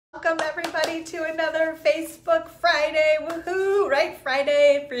Welcome everybody to another Facebook Friday. Woohoo, right?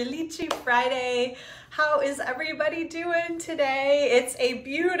 Friday, Felici Friday. How is everybody doing today? It's a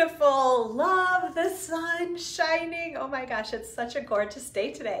beautiful, love the sun shining. Oh my gosh, it's such a gorgeous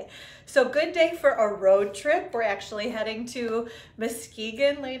day today. So good day for a road trip. We're actually heading to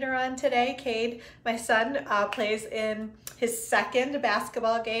Muskegon later on today. Cade, my son, plays in his second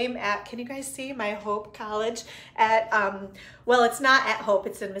basketball game at, can you guys see my Hope College at, well, it's not at Hope,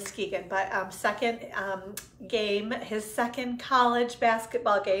 it's in Muskegon, but second game, his second college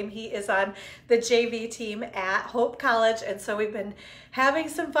basketball game. He is on the JV team at Hope College, and so we've been having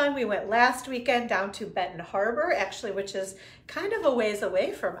some fun. We went last weekend down to Benton Harbor, actually, which is kind of a ways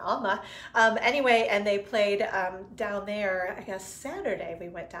away from Alma. Anyway, and they played down there, I guess Saturday, we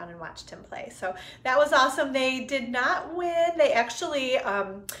went down and watched him play. So that was awesome. They did not win. They actually,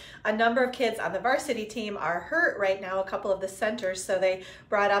 a number of kids on the varsity team are hurt right now, a couple of the centers, so they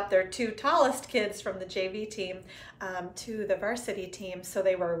brought up their two tallest kids from the JV team to the varsity team, so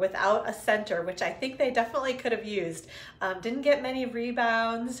they were without a center, which I think they definitely could have used. Didn't get many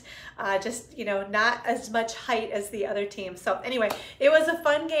rebounds, just, you know, not as much height as the other team. So anyway, it was a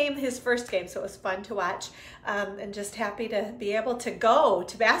fun game, his first game, so it was fun to watch, and just happy to be able to go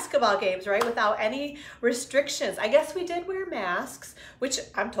to basketball games, right, without any restrictions. I guess we did wear masks, which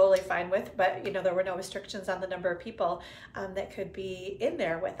I'm totally fine with, but you know, there were no restrictions on the number of people that could be in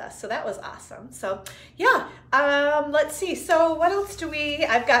there with us, so that was awesome. So yeah, let's see, so what else do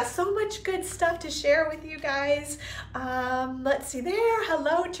I've got so much good stuff to share with you guys. Let's see there.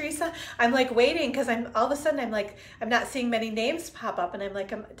 Hello, Teresa. I'm like waiting because all of a sudden I'm not seeing many names pop up, and I'm like,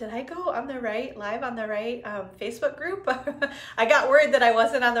 did I go on the right, live on the right Facebook group? I got word that I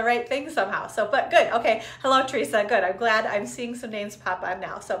wasn't on the right thing somehow. So, but good. Okay. Hello, Teresa. Good. I'm glad I'm seeing some names pop on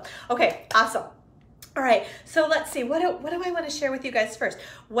now. So, okay. Awesome. All right, so let's see, what do I want to share with you guys first?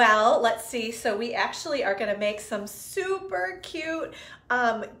 Well, let's see, so we actually are going to make some super cute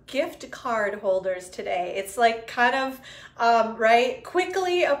gift card holders today. It's like kind of, right,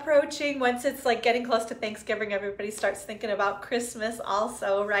 quickly approaching. Once it's like getting close to Thanksgiving, everybody starts thinking about Christmas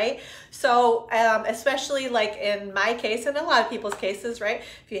also, right? So especially like in my case and a lot of people's cases, right?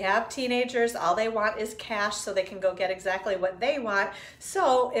 If you have teenagers, all they want is cash so they can go get exactly what they want.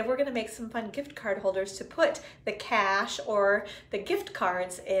 So if we're going to make some fun gift card holders to put the cash or the gift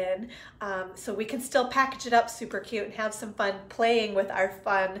cards in, so we can still package it up super cute and have some fun playing with our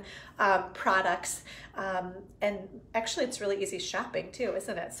fun products. And actually it's really easy shopping too,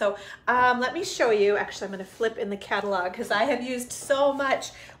 isn't it? So let me show you. Actually, I'm going to flip in the catalog because I have used so much.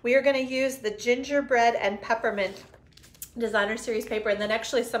 We are going to use the Gingerbread and Peppermint designer series paper, and then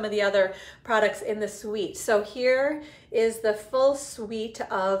actually some of the other products in the suite. So here is the full suite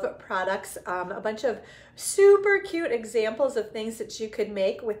of products, a bunch of super cute examples of things that you could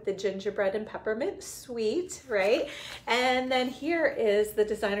make with the Gingerbread and Peppermint Suite, right? And then here is the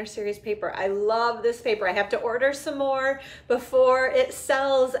designer series paper. I love this paper. I have to order some more before it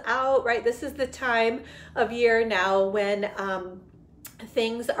sells out, right? This is the time of year now when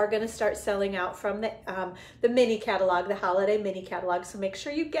things are going to start selling out from the mini catalog, the holiday mini catalog. So make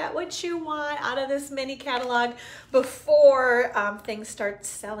sure you get what you want out of this mini catalog before things start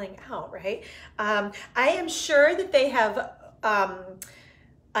selling out, right? I am sure that they have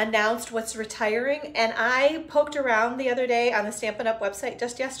announced what's retiring, and I poked around the other day on the Stampin' Up website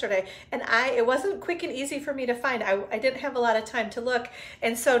just yesterday, and it wasn't quick and easy for me to find. I didn't have a lot of time to look,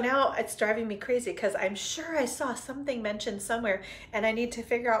 and so now it's driving me crazy because I'm sure I saw something mentioned somewhere, and I need to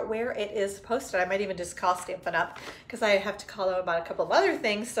figure out where it is posted. I might even just call Stampin' Up because I have to call them about a couple of other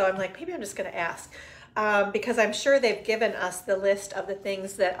things, so I'm like, maybe I'm just going to ask. Because I'm sure they've given us the list of the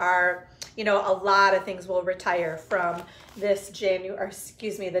things that are, you know, a lot of things will retire from this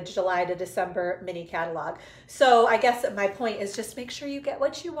the July to December mini catalog. So I guess my point is just make sure you get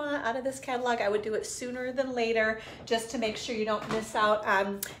what you want out of this catalog. I would do it sooner than later just to make sure you don't miss out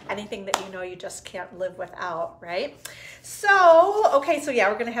on anything that you know you just can't live without, right? So, okay, so yeah,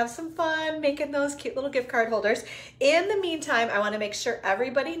 we're gonna have some fun making those cute little gift card holders. In the meantime, I wanna make sure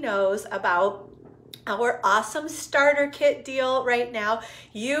everybody knows about our awesome starter kit deal right now.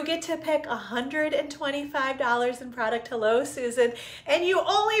 You get to pick $125 in product. Hello, Susan. And you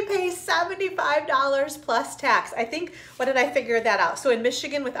only pay $75 plus tax. I think, what did I figure that out? So in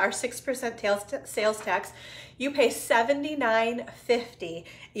Michigan with our 6% sales tax, You pay $79.50.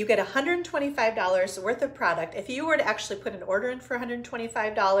 You get $125 worth of product. If you were to actually put an order in for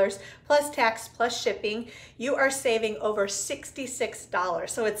 $125 plus tax plus shipping, you are saving over $66.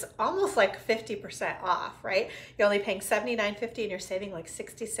 So it's almost like 50% off, right? You're only paying $79.50 and you're saving like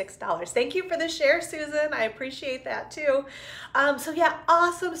 $66. Thank you for the share, Susan. I appreciate that too. So yeah,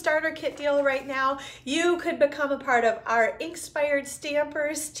 awesome starter kit deal right now. You could become a part of our Inkspired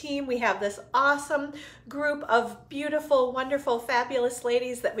Stampers team. We have this awesome group of beautiful, wonderful, fabulous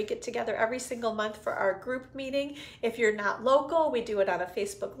ladies that we get together every single month for our group meeting. If you're not local, we do it on a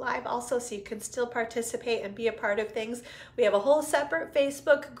Facebook Live also, so you can still participate and be a part of things. We have a whole separate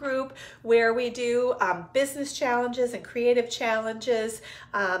Facebook group where we do business challenges and creative challenges,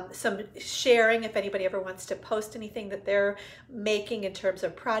 some sharing. If anybody ever wants to post anything that they're making in terms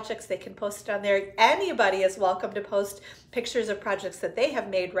of projects, they can post it on there. Anybody is welcome to post pictures of projects that they have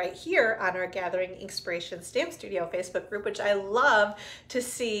made right here on our Gathering Inkspiration Stamp Studio Facebook group, which I love to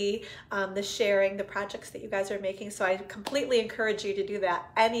see the sharing, the projects that you guys are making. So I completely encourage you to do that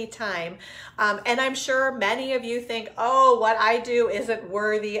anytime. And I'm sure many of you think, oh, what I do isn't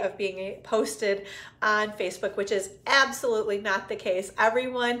worthy of being posted on Facebook, which is absolutely not the case.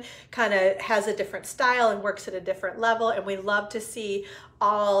 Everyone kind of has a different style and works at a different level, and we love to see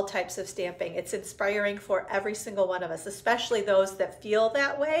all types of stamping. It's inspiring for every single one of us, especially those that feel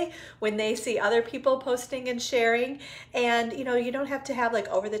that way when they see other people posting and sharing. And you know, you don't have to have like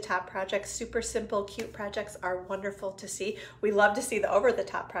over-the-top projects. Super simple, cute projects are wonderful to see. We love to see the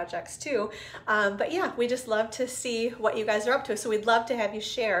over-the-top projects too. But yeah, we just love to see what you guys are up to. So we'd love to have you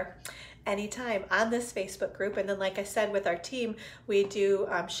share anytime on this Facebook group. And then, like I said, with our team, we do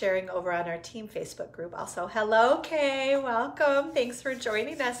sharing over on our team Facebook group also. Hello, Kay, welcome. Thanks for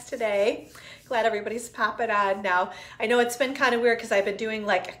joining us today. Glad everybody's popping on now. I know it's been kind of weird because I've been doing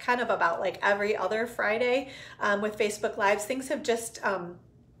like kind of about like every other Friday with Facebook Lives. Things have just,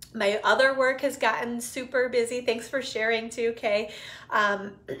 my other work has gotten super busy. Thanks for sharing too, Kay.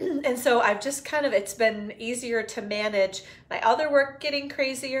 And so I've just kind of, it's been easier to manage my other work getting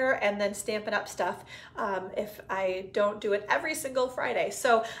crazier and then Stampin' Up stuff if I don't do it every single Friday.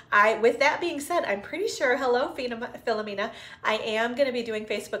 So with that being said, I'm pretty sure, hello Philomena, I am gonna be doing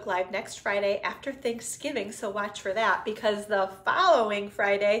Facebook Live next Friday after Thanksgiving, so watch for that, because the following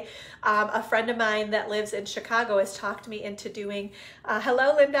Friday, a friend of mine that lives in Chicago has talked me into doing,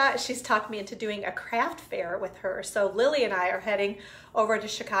 hello Linda, she's talked me into doing a craft fair with her. So Lily and I are heading over to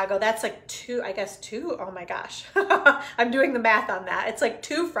Chicago. That's like two, oh my gosh. I'm doing the math on that. It's like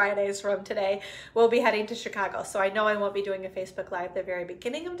 2 Fridays from today, we'll be heading to Chicago. So I know I won't be doing a Facebook Live the very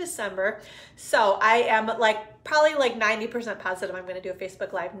beginning of December. So I am like, probably like 90% positive I'm gonna do a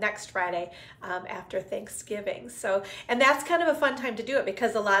Facebook Live next Friday after Thanksgiving. So, and that's kind of a fun time to do it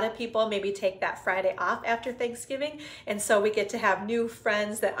because a lot of people maybe take that Friday off after Thanksgiving. And so we get to have new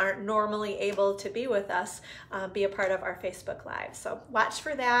friends that aren't normally able to be with us be a part of our Facebook Live. So watch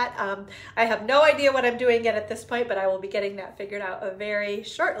for that. I have no idea what I'm doing yet at this point, but I will be getting that figured out very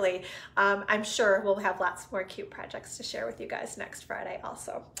shortly. I'm sure we'll have lots more cute projects to share with you guys next Friday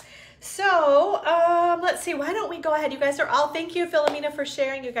also. So let's see, why don't we go ahead? You guys are all, thank you Philomena for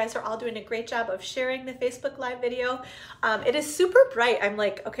sharing. You guys are all doing a great job of sharing the Facebook Live video. It is super bright. I'm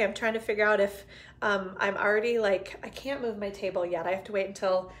like, okay, I'm trying to figure out if I'm already like, I can't move my table yet. I have to wait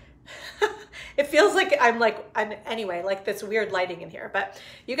until it feels like I'm anyway, like this weird lighting in here, but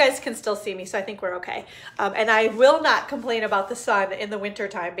you guys can still see me, so I think we're okay. And I will not complain about the sun in the winter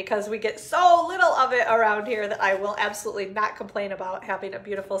time because we get so little of it around here that I will absolutely not complain about having a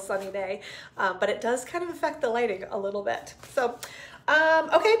beautiful sunny day. But it does kind of affect the lighting a little bit. So,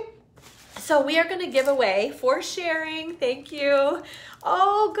 okay. So we are going to give away for sharing. Thank you.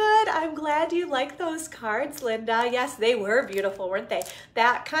 Oh, good. I'm glad you like those cards, Linda. Yes, they were beautiful, weren't they?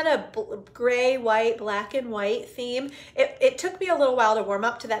 That kind of gray, white, black and white theme. It took me a little while to warm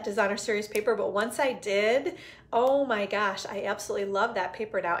up to that designer series paper, but once I did, oh my gosh, I absolutely love that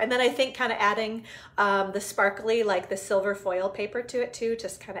paper now. And then I think kind of adding the sparkly, like the silver foil paper to it too,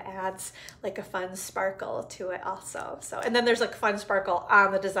 just kind of adds like a fun sparkle to it also. So, and then there's like fun sparkle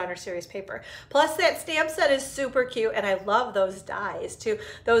on the designer series paper. Plus that stamp set is super cute, and I love those dies too.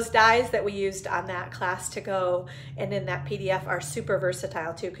 Those dies that we used on that class to go and in that PDF are super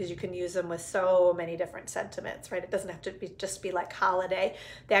versatile too, because you can use them with so many different sentiments, right? It doesn't have to be just be like holiday.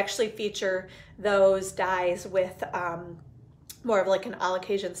 They actually feature those dies with more of like an all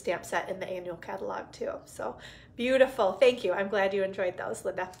occasion stamp set in the annual catalog too. So beautiful. Thank you. I'm glad you enjoyed those,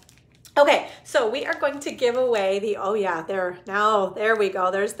 Linda. Okay, so we are going to give away the, oh yeah, there we go,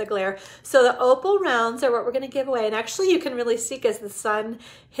 there's the glare. So the opal rounds are what we're gonna give away. And actually you can really see as the sun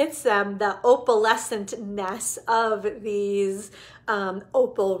hits them, the opalescentness of these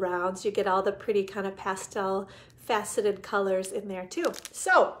opal rounds. You get all the pretty kind of pastel faceted colors in there too.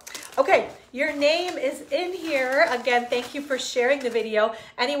 So, okay, your name is in here. Again, thank you for sharing the video.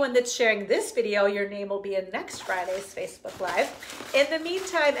 Anyone that's sharing this video, your name will be in next Friday's Facebook Live. In the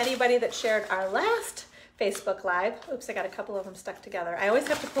meantime, anybody that shared our last Facebook Live, oops, I got a couple of them stuck together. I always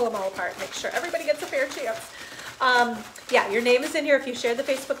have to pull them all apart, make sure everybody gets a fair chance. Yeah, your name is in here if you shared the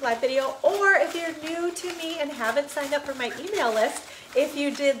Facebook Live video, or if you're new to me and haven't signed up for my email list. If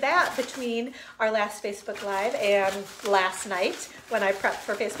you did that between our last Facebook Live and last night when I prepped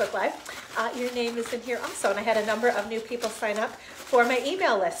for Facebook Live, your name is in here also. And I had a number of new people sign up for my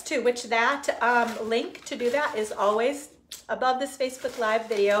email list too, which that link to do that is always above this Facebook Live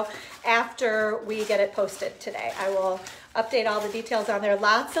video after we get it posted today. I will update all the details on there.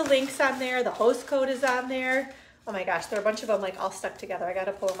 Lots of links on there. The host code is on there. Oh my gosh, there are a bunch of them like all stuck together. I got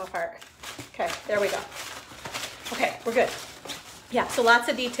to pull them apart. Okay, there we go. Okay, we're good. Yeah, so lots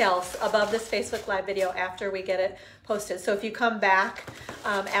of details above this Facebook Live video after we get it posted. So if you come back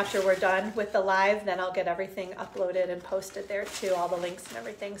after we're done with the live, then I'll get everything uploaded and posted there too, all the links and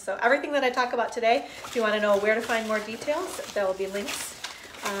everything. So everything that I talk about today, if you want to know where to find more details, there will be links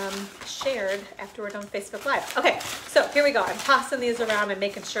shared after we're done with Facebook Live. Okay, so here we go. I'm tossing these around and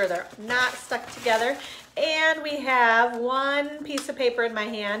making sure they're not stuck together. And we have one piece of paper in my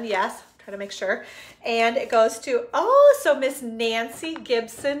hand. Yes, try to make sure. And it goes to, oh, so Miss Nancy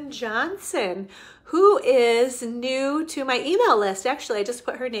Gibson Johnson, who is new to my email list. Actually, I just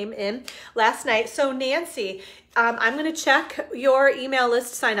put her name in last night. So Nancy, I'm going to check your email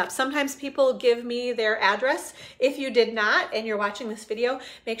list sign up. Sometimes people give me their address. If you did not and you're watching this video,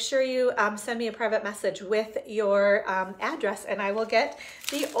 make sure you send me a private message with your address and I will get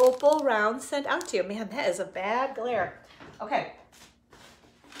the opal round sent out to you. Man, that is a bad glare. Okay.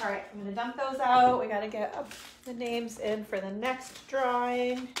 All right, I'm gonna dump those out. We gotta get the names in for the next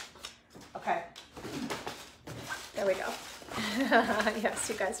drawing. Okay, there we go. Yes,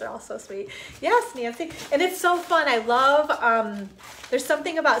 you guys are all so sweet. Yes, Nancy. And it's so fun. I love, there's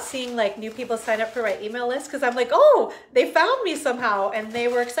something about seeing like new people sign up for my email list because I'm like, oh, they found me somehow and they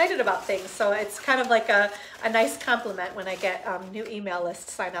were excited about things. So it's kind of like a nice compliment when I get new email list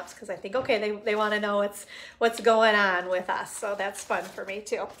signups because I think, okay, they want to know what's going on with us. So that's fun for me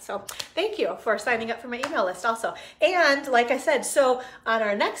too. So thank you for signing up for my email list also. And like I said, so on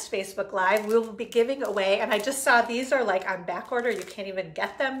our next Facebook Live, we will be giving away, and I just saw these are like on back order. You can't even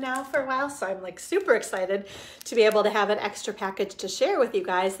get them now for a while. So I'm like super excited to be able to have an extra package to share with you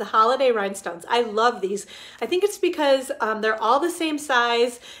guys. The holiday rhinestones. I love these. I think it's because they're all the same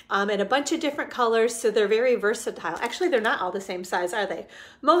size in a bunch of different colors. So they're very versatile. Actually, they're not all the same size, are they?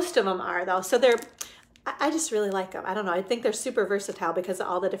 Most of them are though. So I just really like them. I don't know. I think they're super versatile because of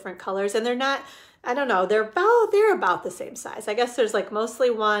all the different colors, and they're not, I don't know, they're about the same size. I guess there's like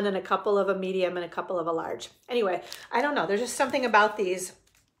mostly one and a couple of a medium and a couple of a large. Anyway, I don't know. There's just something about these.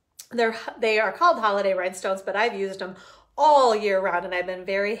 They are called holiday rhinestones, but I've used them all year round, and I've been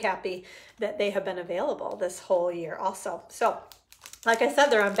very happy that they have been available this whole year also. So like I said,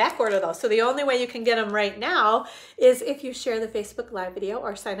 they're on back order though. So the only way you can get them right now is if you share the Facebook Live video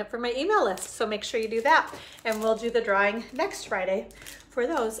or sign up for my email list. So make sure you do that. And we'll do the drawing next Friday for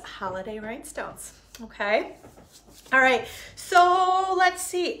those holiday rhinestones. Okay. All right. So let's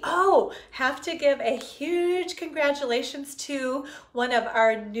see. Oh, have to give a huge congratulations to one of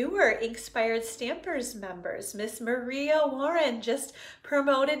our newer Inkspired Stampers members, Miss Maria Warren, just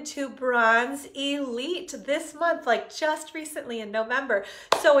promoted to Bronze Elite this month, like just recently in November.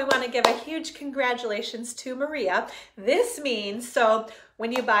 So we want to give a huge congratulations to Maria. This means, so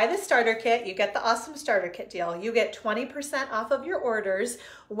when you buy the starter kit, you get the awesome starter kit deal. You get 20% off of your orders.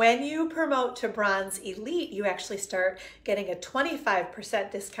 When you promote to Bronze Elite, you actually start getting a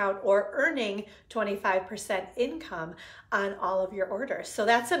 25% discount or earning 25% income on all of your orders. So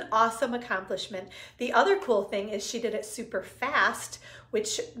that's an awesome accomplishment. The other cool thing is she did it super fast,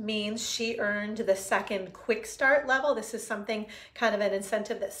 which means she earned the second quick start level. This is something kind of an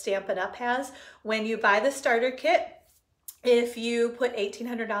incentive that Stampin' Up! Has. When you buy the starter kit, if you put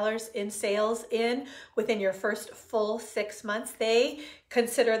 $1,800 in sales in within your first full 6 months, they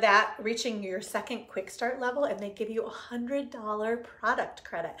consider that reaching your second quick start level, and they give you a $100 product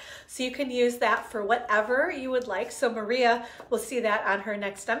credit. So you can use that for whatever you would like. So Maria will see that on her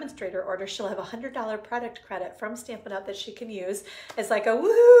next demonstrator order. She'll have a $100 product credit from Stampin' Up! That she can use as like a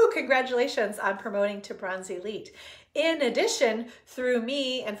woohoo, congratulations on promoting to Bronze Elite. In addition, through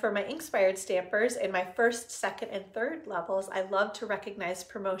me and for my Inkspired stampers in my first, second, and third levels, I love to recognize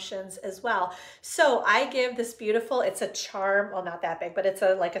promotions as well. So I give this beautiful, it's a charm, well, not that big, but it's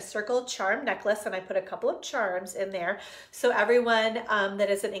like a circle charm necklace, and I put a couple of charms in there. So everyone that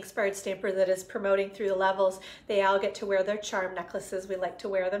is an Inkspired stamper that is promoting through the levels, they all get to wear their charm necklaces. We like to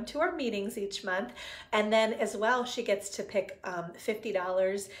wear them to our meetings each month. And then as well, she gets to pick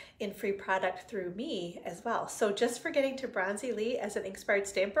 $50 in free product through me as well. So just for getting to Bronze Elite as an Inkspired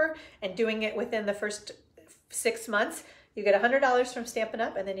stamper and doing it within the first 6 months, you get $100 from Stampin'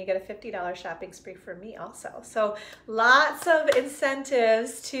 Up, and then you get a $50 shopping spree from me also. So lots of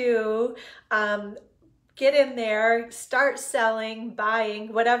incentives to get in there, start selling,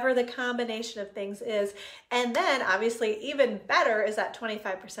 buying, whatever the combination of things is. And then obviously even better is that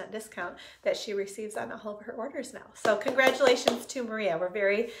 25% discount that she receives on all of her orders now. So congratulations to Maria. We're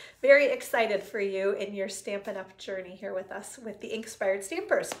very, very excited for you in your Stampin' Up journey here with us with the Inkspired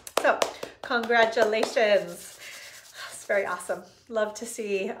stampers. So congratulations. It's very awesome. Love to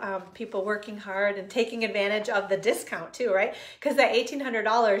see people working hard and taking advantage of the discount too, right? Because that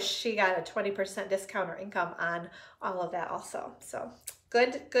 $1,800, she got a 20% discount or income on all of that also. So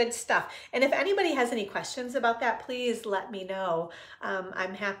good stuff. And if anybody has any questions about that, please let me know.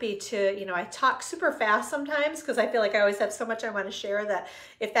 I'm happy to, I talk super fast sometimes because I feel like I always have so much I want to share that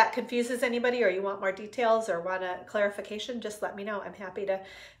if that confuses anybody or you want more details or want a clarification, just let me know. I'm happy to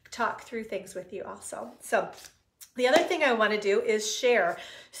talk through things with you also. So the other thing I want to do is share.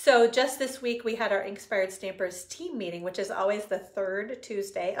 So just this week, we had our Inkspired Stampers team meeting, which is always the third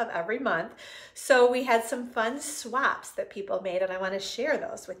Tuesday of every month. So we had some fun swaps that people made, and I want to share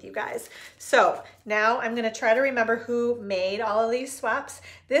those with you guys. So now I'm going to try to remember who made all of these swaps.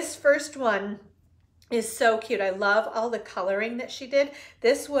 This first one is so cute. I love all the coloring that she did.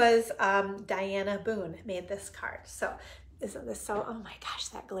 This was Diana Boone made this card. So isn't this so, oh my gosh,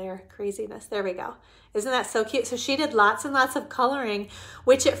 that glare craziness. There we go. Isn't that so cute? So she did lots and lots of coloring,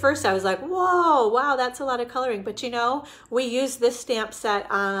 which at first I was like, whoa, wow, that's a lot of coloring. But we used this stamp set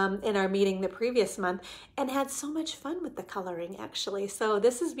in our meeting the previous month and had so much fun with the coloring actually. So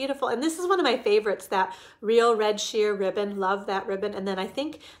this is beautiful. And this is one of my favorites, that real red sheer ribbon. Love that ribbon. And then I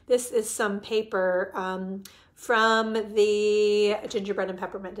think this is some paper from the Gingerbread and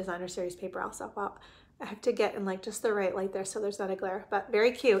Peppermint Designer Series paper also. Wow. I have to get in like just the right light there so there's not a glare, but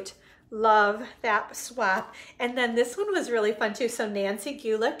very cute. Love that swap. And then this one was really fun too. So Nancy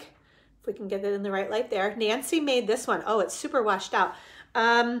Gulick, if we can get it in the right light there. Nancy made this one. Oh, it's super washed out.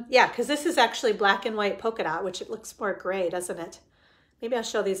 Yeah, because this is actually black and white polka dot, which it looks more gray, doesn't it? Maybe I'll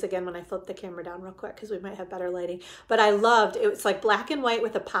show these again when I flip the camera down real quick because we might have better lighting. But I loved, it was like black and white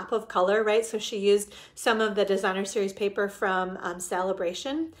with a pop of color, right? So she used some of the Designer Series paper from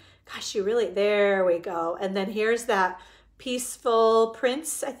Sale-a-Bration. Gosh, you really, there we go. And then here's that Peaceful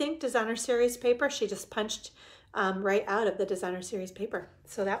Prince, I think, Designer Series paper. She just punched right out of the Designer Series paper.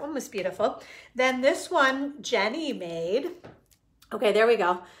 So that one was beautiful. Then this one Jenny made. Okay, there we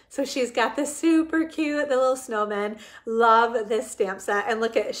go. So she's got this super cute, the little snowman. Love this stamp set. And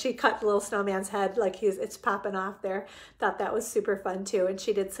look at, she cut the little snowman's head like it's popping off there. Thought that was super fun too. And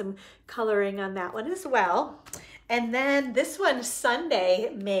she did some coloring on that one as well. And then this one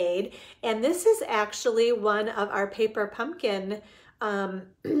Sunday made, and this is actually one of our paper pumpkin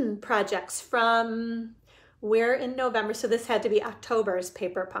projects from, we're in November, so this had to be October's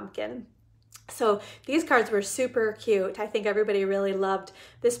paper pumpkin. So these cards were super cute. I think everybody really loved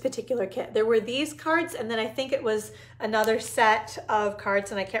this particular kit. There were these cards, and then I think it was another set of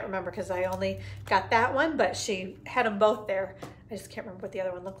cards, and I can't remember because I only got that one, but she had them both there. I just can't remember what the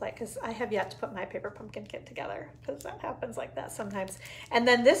other one looked like because I have yet to put my paper pumpkin kit together because that happens like that sometimes. And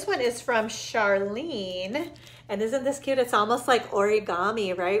then this one is from Charlene. And isn't this cute? It's almost like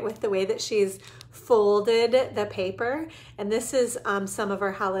origami, right? With the way that she's folded the paper. And this is some of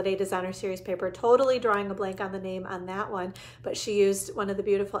our Holiday Designer Series paper. Totally drawing a blank on the name on that one. But she used one of the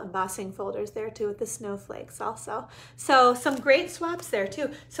beautiful embossing folders there too with the snowflakes also. So some great swaps there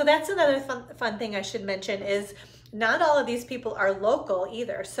too. So that's another fun thing I should mention is not all of these people are local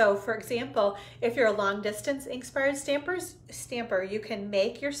either. So for example, if you're a long distance Inkspired stamper, you can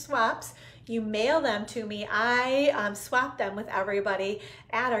make your swaps, you mail them to me, I swap them with everybody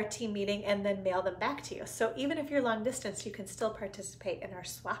at our team meeting and then mail them back to you. So even if you're long distance, you can still participate in our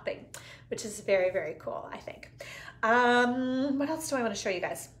swapping, which is very, very cool, I think. What else do I want to show you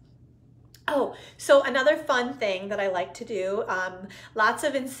guys? Oh, so another fun thing that I like to do, lots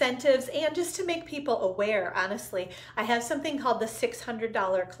of incentives, and just to make people aware, honestly, I have something called the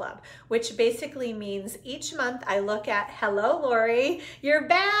 $600 Club, which basically means each month I look at, hello, Lori, you're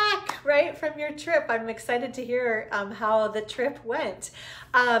back, right, from your trip. I'm excited to hear how the trip went.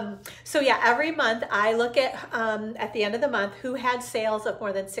 So yeah, every month I look at the end of the month, who had sales of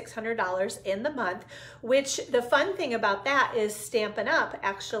more than $600 in the month, which the fun thing about that is Stampin' Up!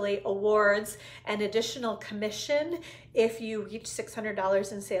 Actually awards an additional commission. If you reach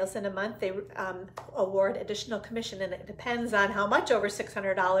 $600 in sales in a month, they award additional commission, and it depends on how much over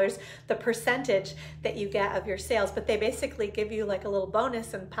 $600, the percentage that you get of your sales. But they basically give you like a little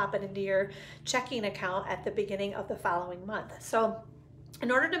bonus and pop it into your checking account at the beginning of the following month. So in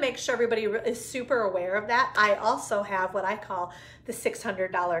order to make sure everybody is super aware of that, I also have what I call the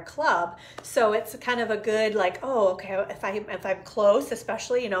 $600 Club. So it's kind of a good, like, oh, okay, if I'm close,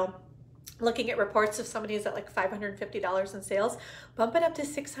 especially, you know, looking at reports of somebody who's at like $550 in sales, bump it up to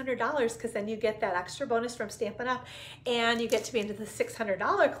 $600, because then you get that extra bonus from Stampin' Up! And you get to be into the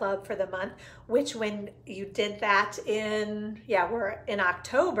 $600 Club for the month, which when you did that we're in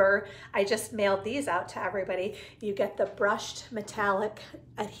October, I just mailed these out to everybody. You get the brushed metallic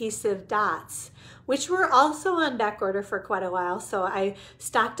adhesive dots, which were also on back order for quite a while. So I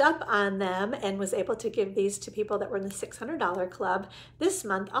stocked up on them and was able to give these to people that were in the $600 Club this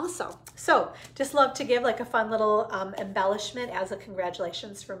month also. So just love to give like a fun little embellishment as a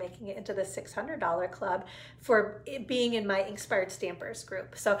congratulations for making it into the $600 Club, for being in my Inspired Stampers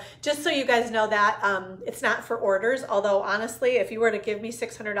group. So just so you guys know that, it's not for orders, although honestly, if you were to give me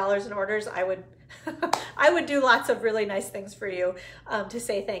 $600 in orders, I would I would do lots of really nice things for you to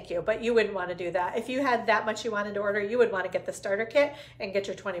say thank you, but you wouldn't want to do that. If you had that much you wanted to order, you would want to get the starter kit and get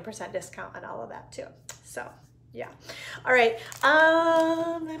your 20% discount on all of that too. So yeah. All right.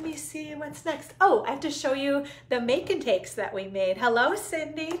 Let me see what's next. Oh, I have to show you the make and takes that we made. Hello,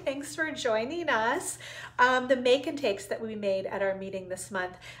 Cindy. Thanks for joining us. The make and takes that we made at our meeting this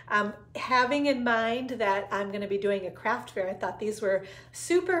month. Having in mind that I'm going to be doing a craft fair, I thought these were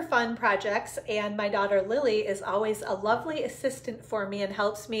super fun projects, and my daughter Lily is always a lovely assistant for me and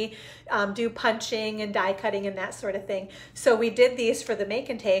helps me do punching and die cutting and that sort of thing. So we did these for the make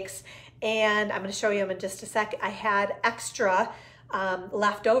and takes, and I'm going to show you them in just a sec. I had extra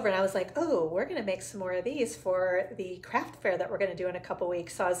left over, and I was like, oh, we're going to make some more of these for the craft fair that we're going to do in a couple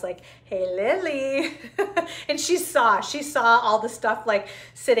weeks. So I was like, hey, Lily. And she saw all the stuff like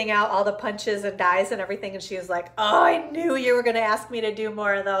sitting out, all the punches and dies and everything. And she was like, oh, I knew you were going to ask me to do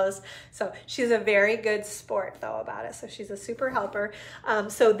more of those. So she's a very good sport though about it. So she's a super helper.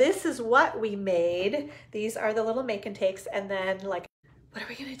 So this is what we made. These are the little make and takes. And then like, what are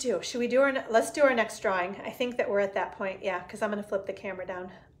we gonna do? Should we do let's do our next drawing. I think that we're at that point, yeah, because I'm gonna flip the camera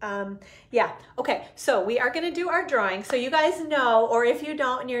down. Yeah, okay, so we are gonna do our drawing. So you guys know, or if you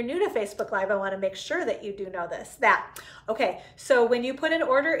don't and you're new to Facebook Live, I wanna make sure that you do know this, okay, so when you put an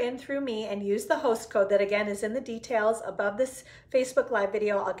order in through me and use the host code that again is in the details above this Facebook Live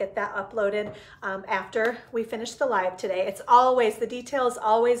video, I'll get that uploaded after we finish the live today. It's always, the details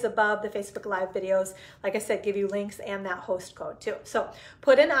always above the Facebook Live videos. Like I said, give you links and that host code too. So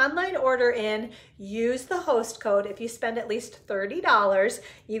put an online order in, use the host code. If you spend at least $30,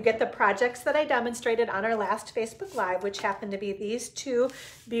 you get the projects that I demonstrated on our last Facebook Live, which happened to be these two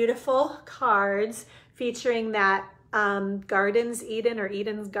beautiful cards featuring that Gardens Eden or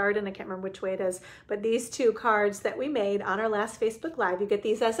Eden's Garden, I can't remember which way it is, but these two cards that we made on our last Facebook Live, you get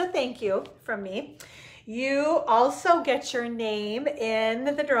these as a thank you from me. You also get your name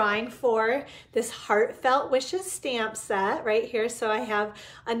in the drawing for this Heartfelt Wishes stamp set right here. So I have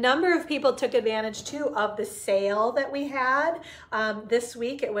a number of people took advantage too of the sale that we had this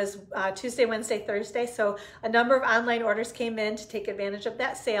week. It was Tuesday, Wednesday, Thursday. So a number of online orders came in to take advantage of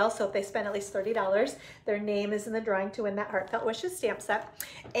that sale. So if they spend at least $30, their name is in the drawing to win that Heartfelt Wishes stamp set.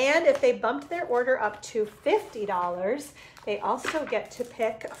 And if they bumped their order up to $50, they also get to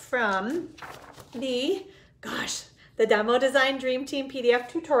pick from the Demo Design Dream Team PDF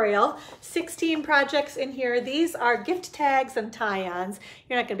tutorial. 16 projects in here. These are gift tags and tie-ons.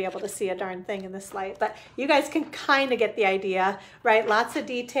 You're not gonna be able to see a darn thing in this light, but you guys can kind of get the idea, right? Lots of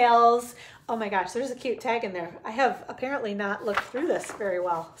details. Oh my gosh, there's a cute tag in there. I have apparently not looked through this very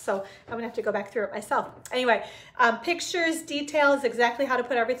well, so I'm gonna have to go back through it myself. Anyway, pictures, details, exactly how to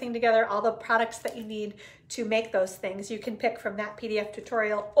put everything together, all the products that you need to make those things. You can pick from that PDF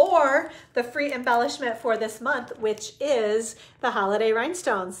tutorial or the free embellishment for this month, which is the holiday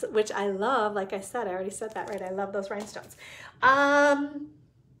rhinestones, which I love. Like I said, I already said that, right? I love those rhinestones.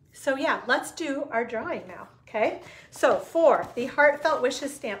 So yeah, let's do our drawing now, Okay, so for the Heartfelt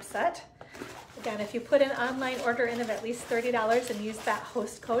Wishes stamp set, again, if you put an online order in of at least $30 and use that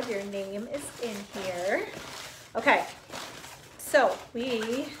host code, your name is in here. Okay, so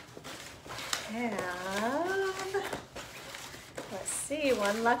we have, let's see,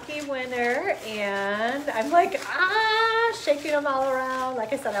 one lucky winner, and I'm like, shaking them all around.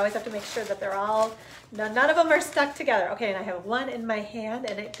 Like I said, I always have to make sure that they're all, none of them are stuck together. Okay, and I have one in my hand,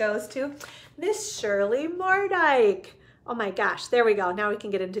 and it goes to Miss Shirley Mordyke. Oh my gosh, there we go. Now we can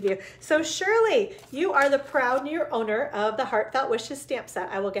get into view. So Shirley, you are the proud new owner of the Heartfelt Wishes stamp set.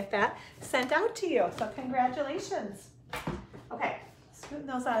 I will get that sent out to you. So congratulations. Okay, scoot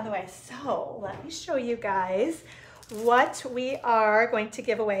those out of the way. So let me show you guys what we are going to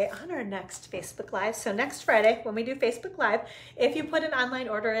give away on our next Facebook Live. So next Friday, when we do Facebook Live, if you put an online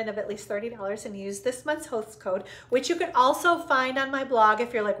order in of at least $30 and use this month's host code, which you can also find on my blog,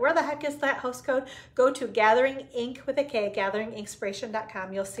 if you're like, where the heck is that host code? Go to Gathering Ink with a K,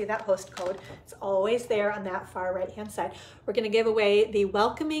 gatheringinspiration.com. You'll see that host code. It's always there on that far right-hand side. We're gonna give away the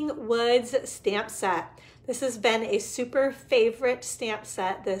Welcoming Woods stamp set. This has been a super favorite stamp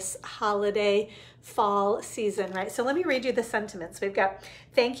set this holiday fall season, right? So let me read you the sentiments. We've got,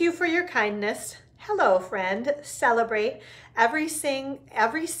 thank you for your kindness. Hello, friend. Celebrate. Every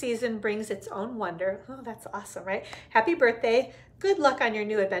season brings its own wonder. Oh, that's awesome, right? Happy birthday. Good luck on your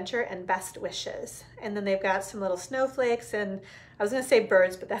new adventure and best wishes. And then they've got some little snowflakes and I was gonna say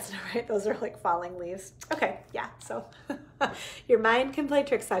birds, but that's not right. Those are like falling leaves. Okay, yeah, so your mind can play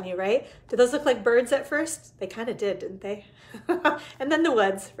tricks on you, right? Did those look like birds at first? They kind of did, didn't they? And then the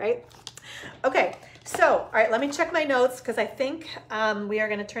woods, right? Okay, so, all right, let me check my notes because I think we are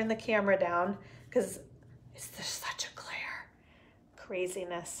gonna turn the camera down because there's such a glare,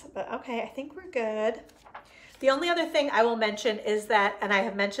 craziness. But okay, I think we're good. The only other thing I will mention is that, and I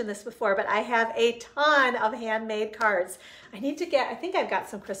have mentioned this before, but I have a ton of handmade cards. I need to get, I think I've got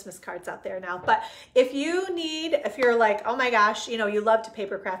some Christmas cards out there now, but if you're like, oh my gosh, you know, you love to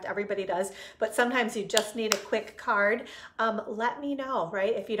paper craft, everybody does, but sometimes you just need a quick card, let me know,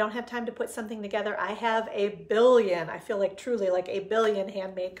 right? If you don't have time to put something together, I have a billion, I feel like truly like a billion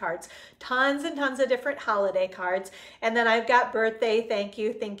handmade cards, tons and tons of different holiday cards. And then I've got birthday, thank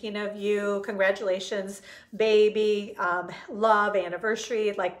you, thinking of you, congratulations, baby, love,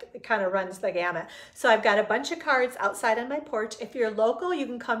 anniversary, like it kind of runs the gamut. So I've got a bunch of cards outside on my porch. If you're local, you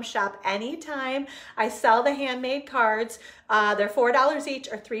can come shop anytime. I sell the handmade cards. They're $4 each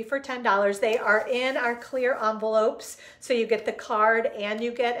or 3 for $10. They are in our clear envelopes. So you get the card and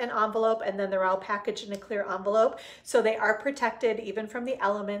you get an envelope and then they're all packaged in a clear envelope. So they are protected even from the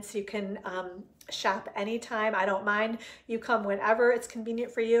elements. You can shop anytime. I don't mind. You come whenever it's convenient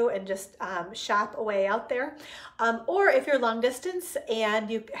for you and just shop away out there. Or if you're long distance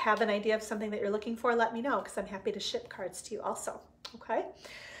and you have an idea of something that you're looking for, let me know because I'm happy to ship cards to you also. Okay.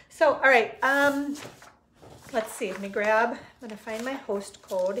 So, all right. Let's see. Let me grab, I'm going to find my host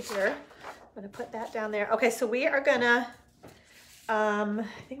code here. I'm going to put that down there. Okay. So we are going to, I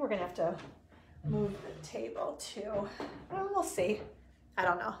think we're going to have to move the table too. Well, we'll see. I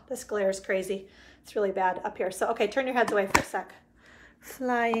don't know. This glare is crazy. It's really bad up here. So, okay, turn your heads away for a sec.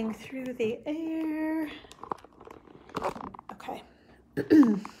 Flying through the air. Okay.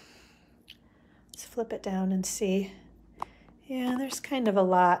 Let's flip it down and see. Yeah, there's kind of a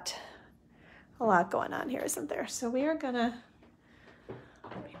lot going on here, isn't there? So we are gonna,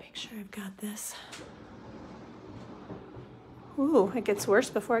 let me make sure I've got this. Ooh, it gets worse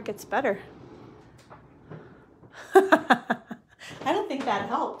before it gets better. I don't think that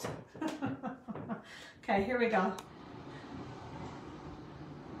helped. Okay, here we go.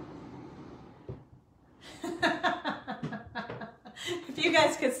 If you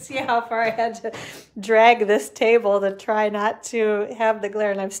guys could see how far I had to drag this table to try not to have the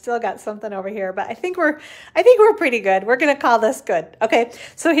glare, and I've still got something over here, but I think we're pretty good. We're gonna call this good. Okay,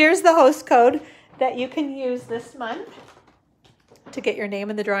 so here's the host code that you can use this month to get your name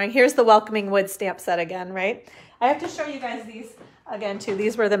in the drawing. Here's the Welcoming Wood stamp set again, right? I have to show you guys these again too.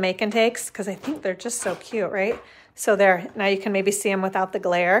 These were the make and takes because I think they're just so cute, right? So there, now you can maybe see them without the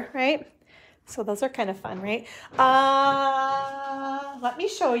glare, right? So those are kind of fun, right? Let me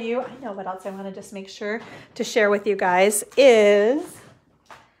show you. I know what else I want to just make sure to share with you guys is,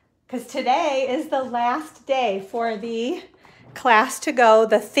 because today is the last day for the class to go,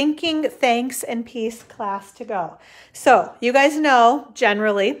 the Thinking, Thanks, and Peace class to go. So you guys know,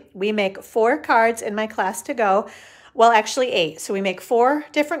 generally, we make 4 cards in my class to go. Well, actually 8. So we make 4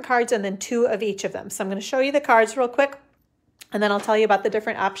 different cards and then 2 of each of them. So I'm going to show you the cards real quick, and then I'll tell you about the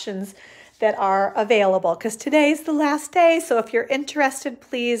different options that are available because today's the last day. So if you're interested,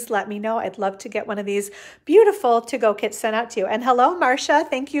 please let me know. I'd love to get one of these beautiful to-go kits sent out to you. And hello, Marcia.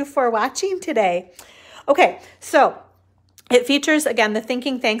 Thank you for watching today. Okay, so it features, again, the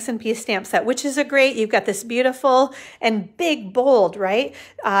Thinking Thanks and Peace stamp set, which is a great, you've got this beautiful and big, bold, right?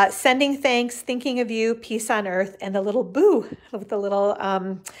 Sending thanks, thinking of you, peace on earth, and the little boo with the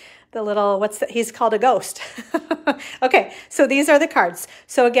little, he's called a ghost. Okay, so these are the cards.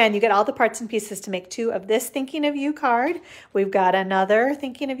 So again, you get all the parts and pieces to make 2 of this Thinking of You card. We've got another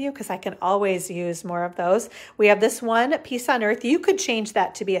Thinking of You because I can always use more of those. We have this one, Peace on Earth. You could change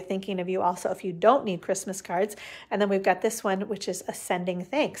that to be a Thinking of You also if you don't need Christmas cards. And then we've got this one, which is a Sending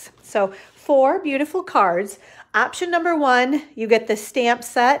Thanks. So 4 beautiful cards. Option number 1, you get the stamp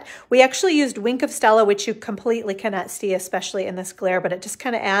set. We actually used Wink of Stella, which you completely cannot see, especially in this glare, but it just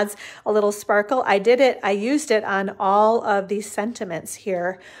kind of adds a little sparkle. I used it on all of these sentiments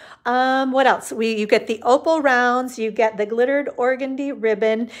here. What else? You get the opal rounds, you get the glittered organdy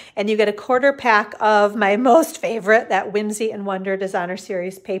ribbon, and you get a 1/4 pack of my most favorite, that Whimsy and Wonder Designer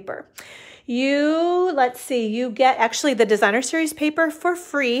Series paper. Let's see, you get actually the Designer Series paper for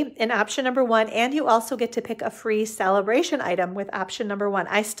free in option number 1, and you also get to pick a free Sale-a-Bration item with option number 1.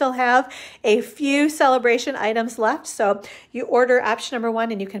 I still have a few Sale-a-Bration items left, so you order option number 1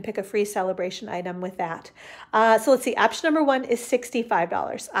 and you can pick a free Sale-a-Bration item with that. So let's see, option number 1 is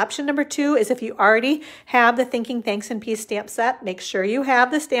 $65. Option number 2 is if you already have the Thinking Thanks and Peace stamp set, make sure you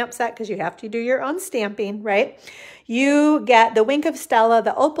have the stamp set because you have to do your own stamping, right? You get the Wink of Stella,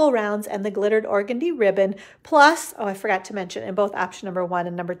 the opal rounds, and the glittered organdy ribbon. Plus, oh, I forgot to mention, in both option number 1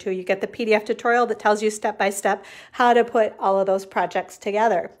 and number 2, you get the PDF tutorial that tells you step by step how to put all of those projects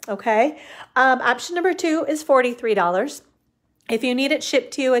together, okay? Option number 2 is $43. If you need it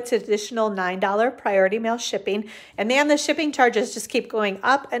shipped to you, it's additional $9 priority mail shipping. And man, the shipping charges just keep going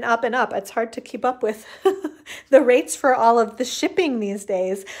up and up and up. It's hard to keep up with the rates for all of the shipping these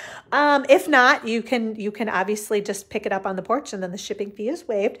days. If not, you can obviously just pick it up on the porch and then the shipping fee is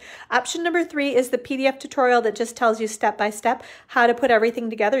waived. Option number 3 is the PDF tutorial that just tells you step by step how to put everything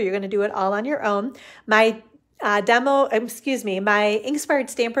together. You're going to do it all on your own. My Inspired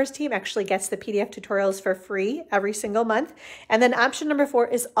Stampers team actually gets the PDF tutorials for free every single month. And then option number 4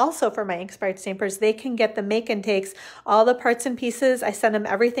 is also for my Inspired Stampers. They can get the make and takes, all the parts and pieces. I send them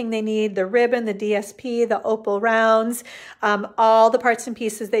everything they need, the ribbon, the DSP, the opal rounds, all the parts and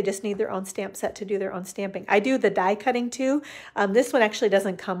pieces. They just need their own stamp set to do their own stamping. I do the die cutting too. This one actually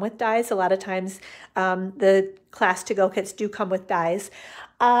doesn't come with dies. A lot of times the class to-go kits do come with dies.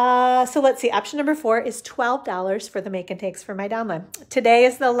 So let's see, option number 4 is $12 for the make and takes for my downline. Today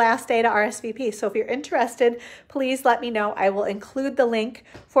is the last day to RSVP. So if you're interested, please let me know. I will include the link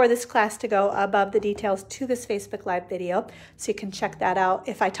for this class to go above the details to this Facebook Live video. So you can check that out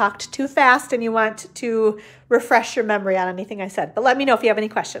if I talked too fast and you want to refresh your memory on anything I said. But let me know if you have any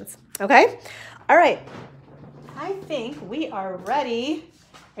questions, okay? All right, I think we are ready.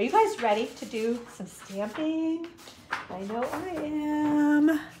 Are you guys ready to do some stamping? I know I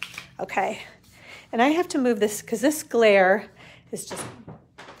am. Okay, and I have to move this because this glare is just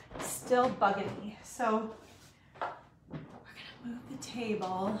still bugging me. So we're gonna move the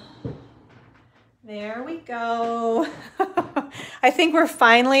table. There we go. I think we're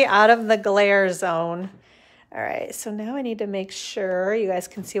finally out of the glare zone. All right, so now I need to make sure you guys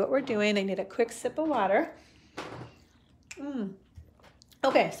can see what we're doing. I need a quick sip of water.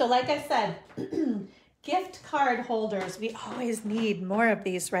 Okay, so like I said, gift card holders, we always need more of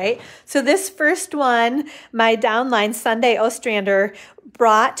these, right? So this first one, my downline, Sunday Ostrander,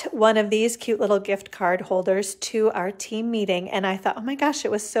 brought one of these cute little gift card holders to our team meeting, and I thought, oh my gosh,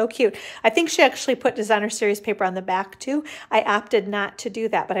 it was so cute. I think she actually put Designer Series paper on the back too. I opted not to do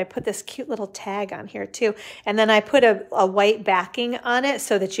that, but I put this cute little tag on here too, and then I put a white backing on it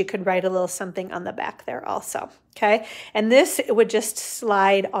so that you could write a little something on the back there also. Okay, and this would just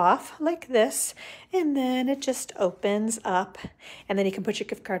slide off like this, and then it just opens up, and then you can put your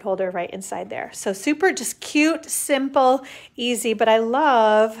gift card holder right inside there. So super just cute, simple, easy, but I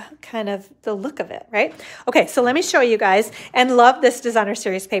love kind of the look of it, right? Okay, so let me show you guys, and love this Designer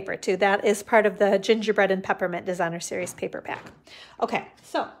Series paper too. That is part of the Gingerbread and Peppermint Designer Series paper pack. Okay,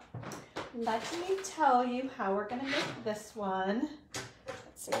 so let me tell you how we're gonna make this one.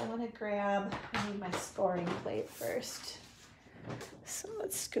 So I want to grab, I need my scoring plate first. So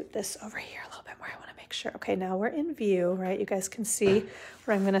let's scoot this over here a little bit more. I want to make sure. Okay, now we're in view, right? You guys can see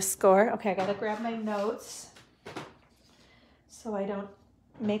where I'm going to score. Okay, I got to grab my notes so I don't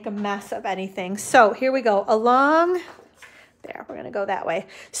make a mess of anything. So here we go. Along there, we're going to go that way.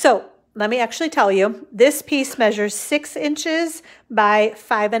 So let me actually tell you, this piece measures 6 inches by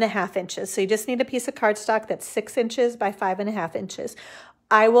 5.5 inches. So you just need a piece of cardstock that's 6 inches by 5.5 inches.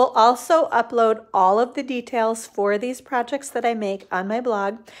 I will also upload all of the details for these projects that I make on my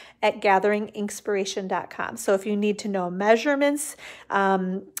blog at gatheringinspiration.com. So if you need to know measurements,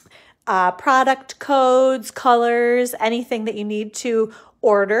 product codes, colors, anything that you need to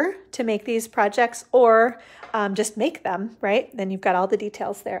order to make these projects, or just make them, right? Then you've got all the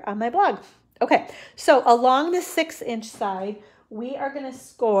details there on my blog. Okay, so along the 6-inch side, we are going to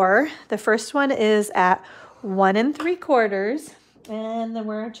score. The first one is at 1 3/4. And then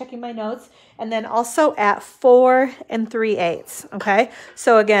we're checking my notes. And then also at 4 3/8. Okay.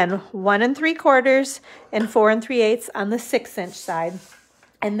 So again, 1 3/4 and 4 3/8 on the 6-inch side.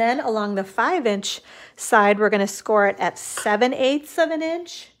 And then along the 5-inch side, we're going to score it at 7/8 of an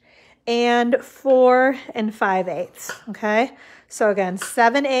inch and 4 5/8. Okay. So again,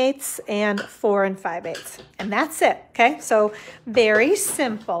 7/8 and 4 5/8. And that's it. Okay. So very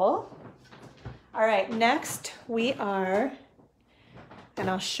simple. All right. Next we are, and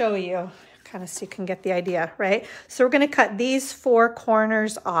I'll show you kind of so you can get the idea, right? So we're going to cut these 4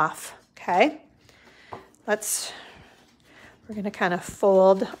 corners off, okay? We're going to kind of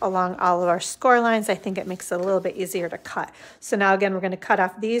fold along all of our score lines. I think it makes it a little bit easier to cut. So now again, we're going to cut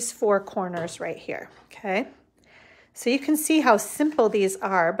off these 4 corners right here, okay? So you can see how simple these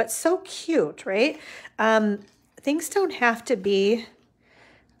are, but so cute, right? Things don't have to be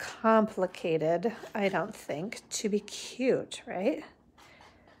complicated, I don't think, to be cute, right?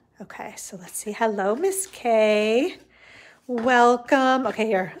 Okay, so let's see. Hello, Miss Kay. Welcome. Okay,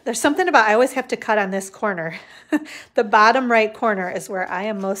 here. There's something about, I always have to cut on this corner. The bottom right corner is where I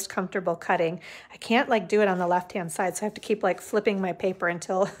am most comfortable cutting. I can't like do it on the left-hand side, so I have to keep like flipping my paper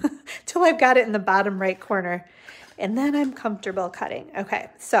until I've got it in the bottom right corner. And then I'm comfortable cutting.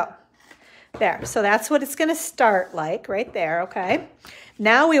 Okay, so there. So that's what it's going to start like right there, okay?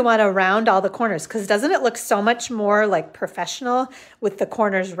 Now we want to round all the corners, because doesn't it look so much more like professional with the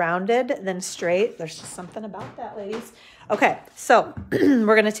corners rounded than straight? There's just something about that, ladies. Okay, so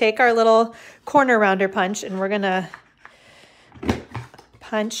we're going to take our little corner rounder punch and we're going to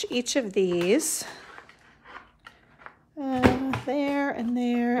punch each of these there and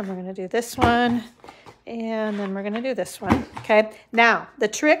there, and we're going to do this one, and then we're going to do this one. Okay, now the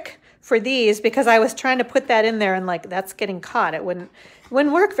trick for these, because I was trying to put that in there and like that's getting caught, it wouldn't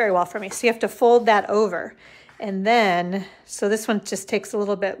work very well for me. So you have to fold that over. And then, so this one just takes a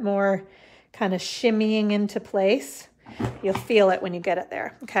little bit more kind of shimmying into place. You'll feel it when you get it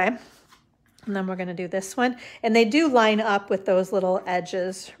there, okay? And then we're gonna do this one. And they do line up with those little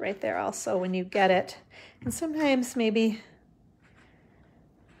edges right there also when you get it. And sometimes maybe,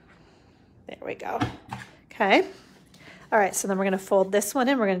 there we go, okay? All right, so then we're gonna fold this one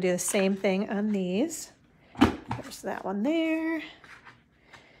in. We're gonna do the same thing on these. There's that one there.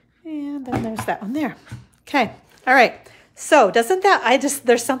 And then there's that one there. Okay, all right. So doesn't that,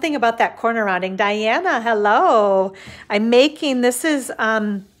 there's something about that corner rounding. Diana, hello. I'm making, this is,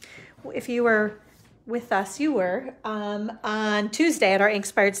 if you were with us, you were, on Tuesday at our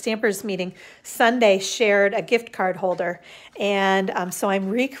Inspired Stampers meeting, Sunday shared a gift card holder. And so I'm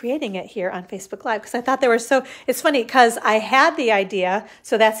recreating it here on Facebook Live because I thought they were so, it's funny because I had the idea,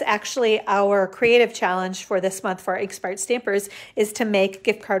 so that's actually our creative challenge for this month for our Inspired Stampers, is to make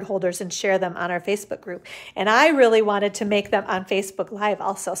gift card holders and share them on our Facebook group. And I really wanted to make them on Facebook Live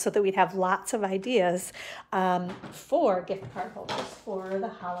also so that we'd have lots of ideas for gift card holders for the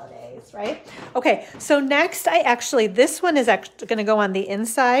holidays, right? Okay, so next this one is actually going to go on the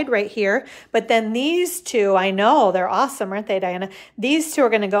inside right here, but then these two, I know they're awesome, aren't they, Diana? These two are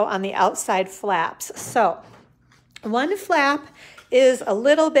going to go on the outside flaps. So one flap is a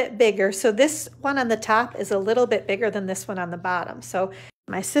little bit bigger. So this one on the top is a little bit bigger than this one on the bottom. So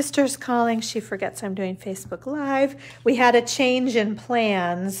my sister's calling. She forgets I'm doing Facebook Live. We had a change in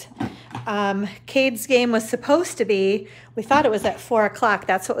plans. Cade's game was supposed to be, we thought it was at 4 o'clock.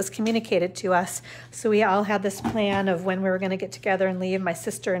 That's what was communicated to us. So we all had this plan of when we were going to get together and leave. My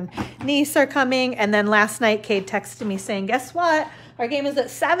sister and niece are coming. And then last night, Cade texted me saying, guess what? Our game is at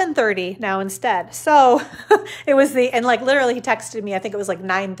 7:30 now instead. So it was and like literally he texted me, I think it was like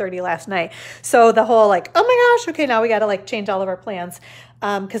 9:30 last night. So the whole like, oh my gosh, okay, now we got to like change all of our plans.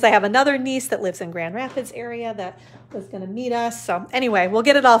 Because I have another niece that lives in Grand Rapids area that was gonna meet us. So anyway, we'll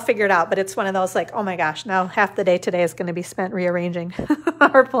get it all figured out, but it's one of those like, oh my gosh, now half the day today is gonna be spent rearranging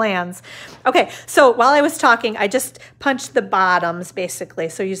our plans. Okay, so while I was talking, I just punched the bottoms basically.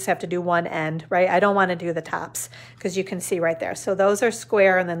 So you just have to do one end, right? I don't wanna do the tops because you can see right there. So those are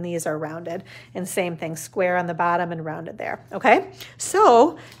square and then these are rounded. And same thing, square on the bottom and rounded there, okay?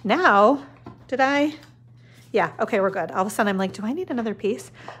 So now, yeah, okay, we're good. All of a sudden I'm like, do I need another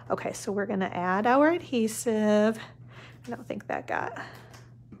piece? Okay, so we're gonna add our adhesive. I don't think that got,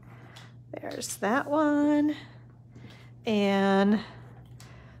 there's that one. And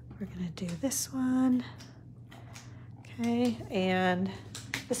we're gonna do this one. Okay, and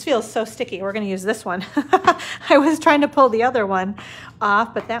this feels so sticky. We're gonna use this one. I was trying to pull the other one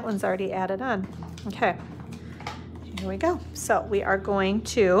off, but that one's already added on. Okay, here we go. So we are going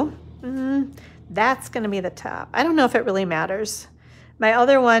to, that's gonna be the top. I don't know if it really matters. My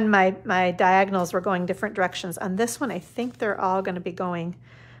other one, my diagonals were going different directions. On this one, I think they're all gonna be going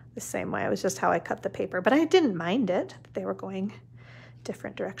the same way. It was just how I cut the paper, but I didn't mind it. They were going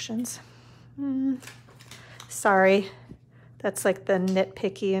different directions. Sorry, that's like the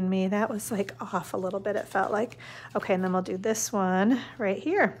nitpicky in me. That was like off a little bit, it felt like. Okay, and then we'll do this one right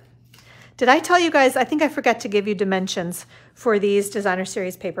here. Did I tell you guys, I think I forgot to give you dimensions for these Designer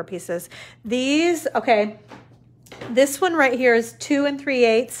Series paper pieces. These, okay, this one right here is 2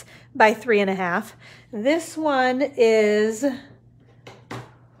 3/8 by 3 1/2. This one is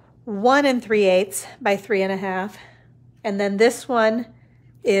 1 3/8 by 3 1/2. And then this one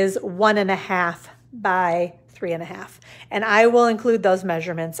is 1 1/2 by 3 1/2. And I will include those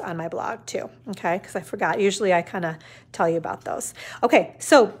measurements on my blog too, okay? Because I forgot. Usually I kind of tell you about those. Okay,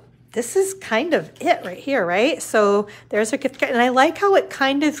 so this is kind of it right here, right? So there's our gift card. And I like how it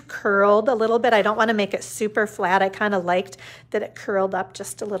kind of curled a little bit. I don't want to make it super flat. I kind of liked that it curled up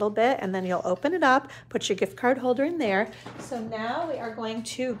just a little bit. And then you'll open it up, put your gift card holder in there. So now we are going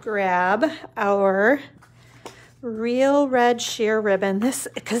to grab our real red sheer ribbon. This,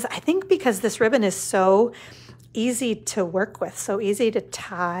 because this ribbon is so easy to work with, so easy to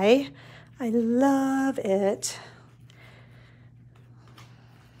tie. I love it.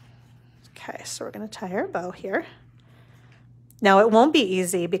 Okay, so we're gonna tie our bow here. Now it won't be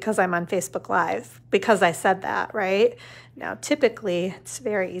easy because I'm on Facebook Live, because I said that, right? Now typically it's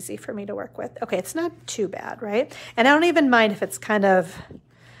very easy for me to work with. Okay, it's not too bad, right? And I don't even mind if it's kind of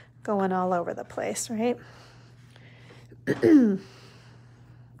going all over the place, right? There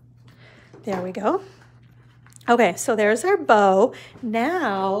we go. Okay, so there's our bow.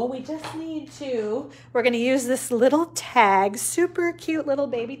 Now we just need to, we're gonna use this little tag, super cute little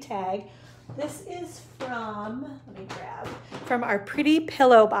baby tag. This is from, let me grab, from our Pretty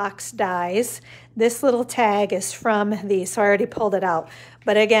Pillow Box dies. This little tag is from these, so I already pulled it out.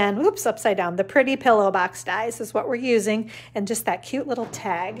 But again, oops, upside down. The Pretty Pillow Box dies is what we're using, and just that cute little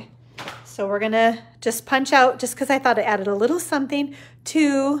tag. So we're gonna just punch out, just because I thought it added a little something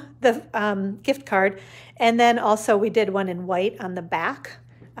to the gift card. And then also we did one in white on the back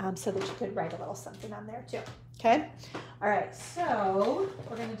so that you could write a little something on there too. Okay, all right, so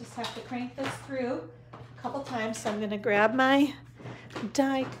we're gonna just have to crank this through a couple times. So I'm gonna grab my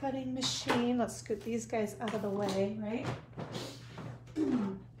die cutting machine. Let's scoot these guys out of the way, right?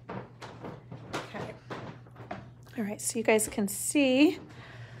 Okay, all right, so you guys can see,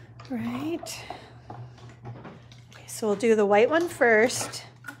 right? Okay, so we'll do the white one first.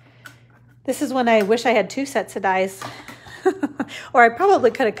 This is when I wish I had 2 sets of dies. Or I probably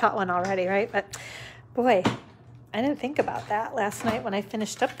could have cut one already, right? But boy, I didn't think about that last night when I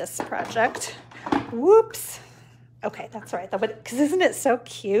finished up this project. Whoops. Okay, that's all right though, but because isn't it so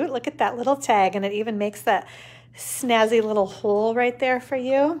cute? Look at that little tag, and it even makes that snazzy little hole right there for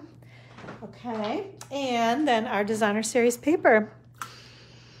you. Okay, and then our Designer Series paper.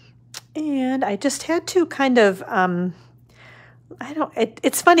 And I just had to kind of,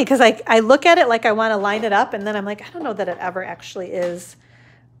 it's funny because I look at it like I want to line it up, and then I'm like, I don't know that it ever actually is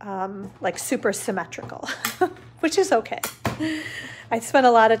like super symmetrical, which is okay. I spent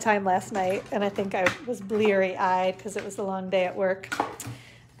a lot of time last night, and I think I was bleary-eyed because it was a long day at work.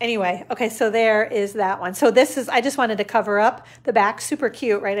 Anyway, okay, so there is that one. So this is, I just wanted to cover up the back. Super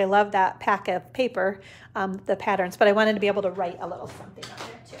cute, right? I love that pack of paper, the patterns, but I wanted to be able to write a little something on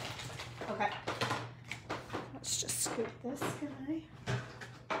there too. Okay. Let's just scoot this guy.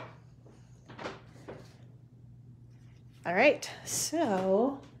 All right,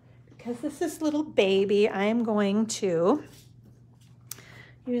 so because this is little baby, I am going to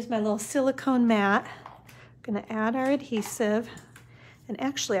use my little silicone mat. I'm gonna add our adhesive. And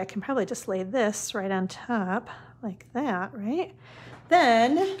actually, I can probably just lay this right on top like that, right?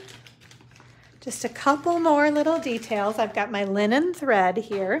 Then just a couple more little details. I've got my linen thread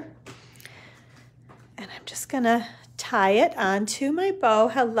here, and I'm just gonna tie it onto my bow.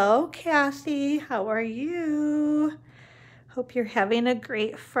 Hello, Kathy, how are you? Hope you're having a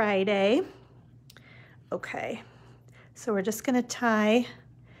great Friday. Okay, so we're just gonna tie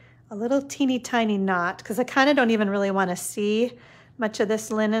a little teeny tiny knot because I kind of don't even really want to see much of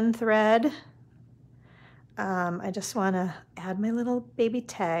this linen thread. I just want to add my little baby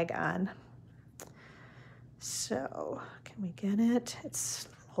tag on. So can we get it? It's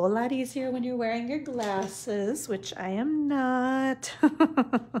a whole lot easier when you're wearing your glasses, which I am not,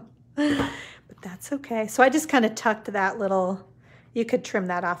 but that's okay. So I just kind of tucked that little, you could trim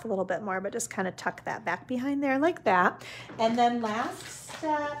that off a little bit more, but just kind of tuck that back behind there like that. And then last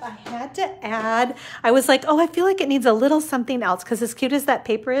step, I had to add, I was like, oh, I feel like it needs a little something else because as cute as that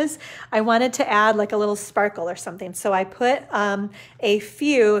paper is, I wanted to add like a little sparkle or something. So I put a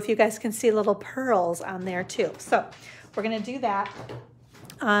few, if you guys can see, little pearls on there too. So we're gonna do that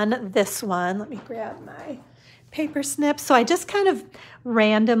on this one. Let me grab my paper snip. So I just kind of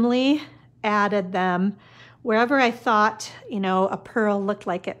randomly added them wherever I thought, you know, a pearl looked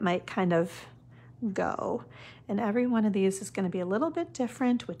like it might kind of go. And every one of these is going to be a little bit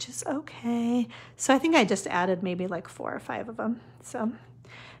different, which is okay. So I think I just added maybe like 4 or 5 of them. So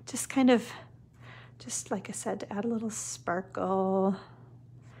just kind of, just like I said, to add a little sparkle.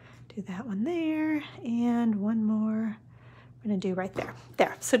 Do that one there, and one more I'm going to do right there.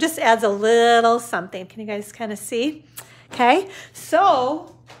 There. So just adds a little something. Can you guys kind of see? Okay.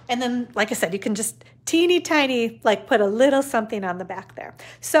 So, and then, like I said, you can just teeny tiny, like put a little something on the back there.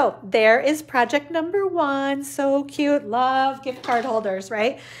 So there is project number 1. So cute. Love gift card holders,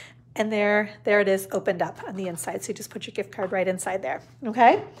 right? And there it is opened up on the inside. So you just put your gift card right inside there.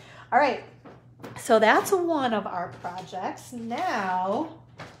 Okay. All right. So that's one of our projects. Now,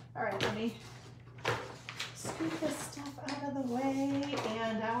 all right, let me scoot this stuff out of the way.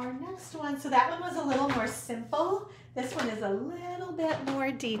 And our next one, so that one was a little more simple. This one is a little bit more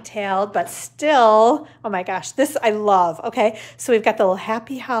detailed, but still, oh my gosh, this I love. Okay, so we've got the little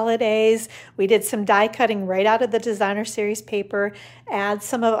happy holidays. We did some die cutting right out of the designer series paper, add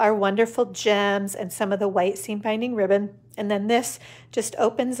some of our wonderful gems and some of the white seam binding ribbon. And then this just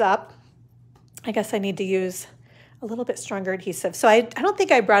opens up. I guess I need to use a little bit stronger adhesive. So I don't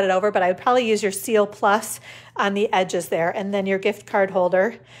think I brought it over, but I would probably use your Seal Plus on the edges there. And then your gift card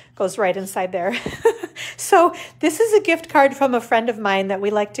holder goes right inside there. So this is a gift card from a friend of mine that we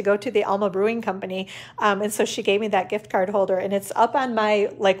like to go to, the Alma Brewing Company. And so she gave me that gift card holder, and it's up on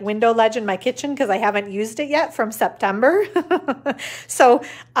my like window ledge in my kitchen because I haven't used it yet from September. So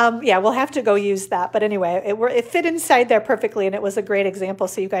yeah, we'll have to go use that. But anyway, it fit inside there perfectly, and it was a great example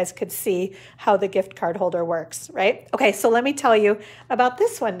so you guys could see how the gift card holder works, right? Okay, so let me tell you about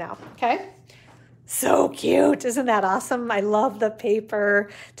this one now, okay? So cute. Isn't that awesome? I love the paper.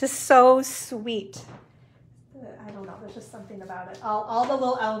 Just so sweet. I don't know. There's just something about it. All the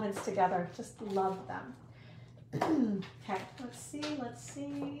little elements together. Just love them. Okay. Let's see.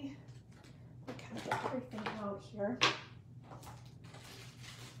 We kind of get everything out here.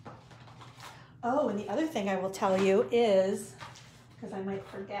 Oh, and the other thing I will tell you is, because I might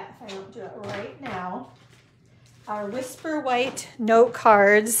forget if I don't do it right now, our Whisper White note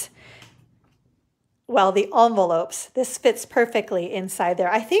cards. Well, the envelopes, this fits perfectly inside there.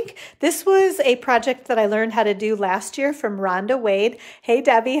 I think this was a project that I learned how to do last year from Rhonda Wade. Hey,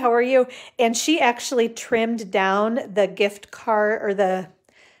 Debbie, how are you? And she actually trimmed down the gift card or the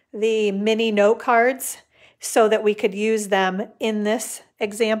mini note cards so that we could use them in this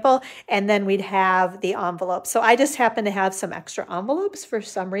example, and then we'd have the envelope. So I just happen to have some extra envelopes for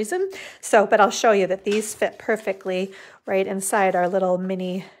some reason. So, but I'll show you that these fit perfectly right inside our little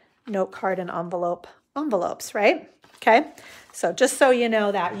mini note card and envelopes, right? Okay, so just so you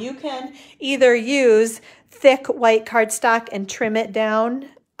know that you can either use thick white cardstock and trim it down,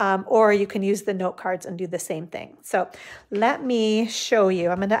 or you can use the note cards and do the same thing. So let me show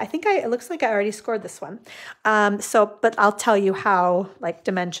you. it looks like I already scored this one. But I'll tell you how, like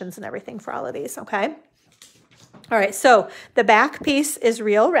dimensions and everything for all of these, okay? All right, so the back piece is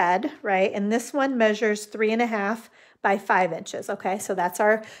real red, right? And this one measures 3.5 by 5 inches. Okay, so that's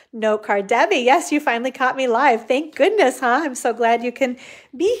our note card. Debbie, yes, you finally caught me live. Thank goodness, huh? I'm so glad you can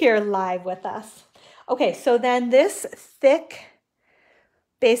be here live with us. Okay, so then this thick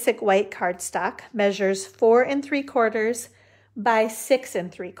basic white cardstock measures 4 3/4 by 6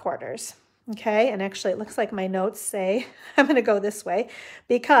 3/4. Okay, and actually it looks like my notes say I'm going to go this way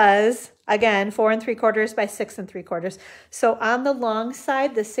because, again, 4 3/4 by 6 3/4. So on the long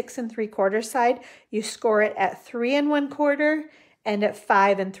side, the 6 3/4 side, you score it at 3 1/4 and at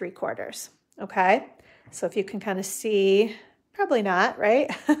 5 3/4. okay? So if you can kind of see, probably not, right?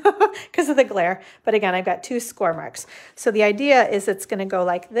 Because of the glare. But again, I've got 2 score marks. So the idea is it's going to go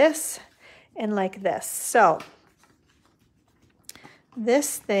like this and like this. So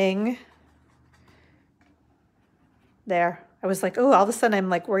this thing there, I was like, oh, all of a sudden I'm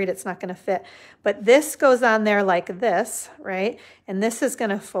like worried it's not going to fit. But this goes on there like this, right? And this is going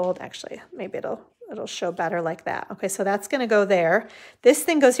to fold. Actually, maybe it'll show better like that. Okay, so that's going to go there. This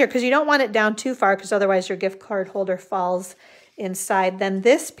thing goes here because you don't want it down too far because otherwise your gift card holder falls inside. Then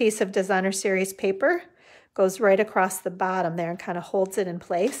this piece of designer series paper goes right across the bottom there and kind of holds it in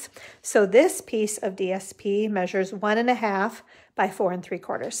place. So this piece of DSP measures 1.5 by 4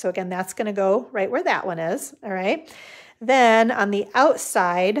 3/4. So again, that's going to go right where that one is. All right. Then on the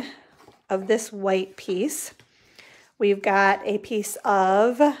outside of this white piece, we've got a piece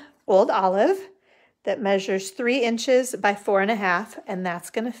of old olive that measures 3 inches by 4.5, and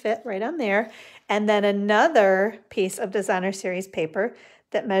that's going to fit right on there. And then another piece of designer series paper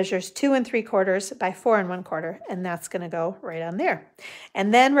that measures 2 3/4 by 4 1/4, and that's going to go right on there.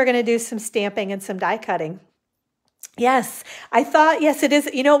 And then we're going to do some stamping and some die cutting. Yes, I thought, yes, it is,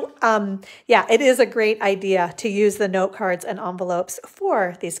 you know, yeah, it is a great idea to use the note cards and envelopes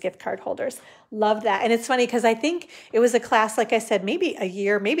for these gift card holders. Love that. And it's funny because I think it was a class, like I said, maybe a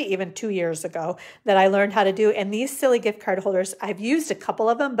year, maybe even 2 years ago that I learned how to do. And these silly gift card holders, I've used a couple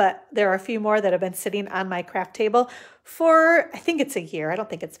of them, but there are a few more that have been sitting on my craft table for, I think it's a year. I don't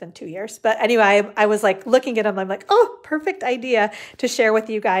think it's been 2 years. But anyway, I was like looking at them. I'm like, oh, perfect idea to share with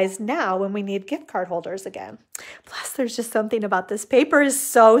you guys now when we need gift card holders again. Plus, there's just something about this paper is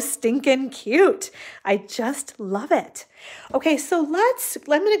so stinking cute. I just love it. Okay, so I'm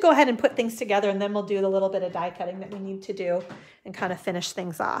going to go ahead and put things together and then we'll do the little bit of die cutting that we need to do and kind of finish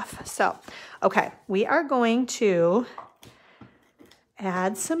things off. So, okay, we are going to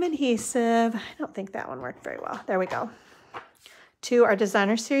add some adhesive. I don't think that one worked very well. There we go. To our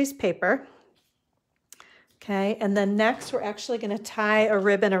designer series paper. Okay, and then next we're actually going to tie a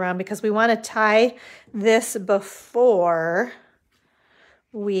ribbon around because we want to tie this before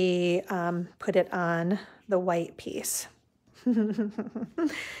we put it on the white piece.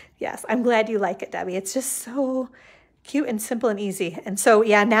 Yes, I'm glad you like it, Debbie. It's just so cute and simple and easy. And so,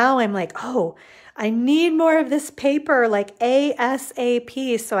 yeah, now I'm like, oh, I need more of this paper like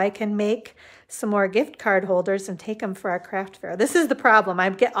ASAP so I can make some more gift card holders and take them for our craft fair. This is the problem. I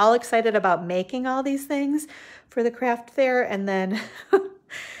get all excited about making all these things for the craft fair, and then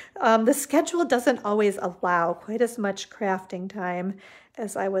the schedule doesn't always allow quite as much crafting time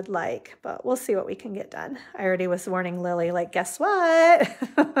as I would like, but we'll see what we can get done. I already was warning Lily, like, guess what?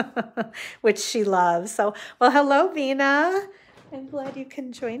 Which she loves. So, well, hello, Vina. I'm glad you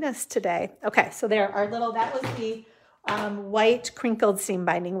can join us today. Okay, so there, our little, that was the white crinkled seam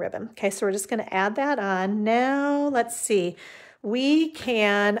binding ribbon. Okay, so we're just going to add that on. Now, let's see.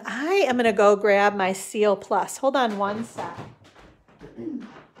 I am going to go grab my Seal Plus. Hold on one sec.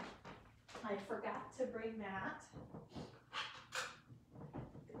 I forgot to bring that.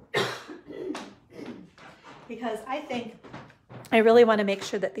 Because I really want to make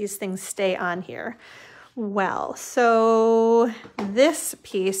sure that these things stay on here well. So this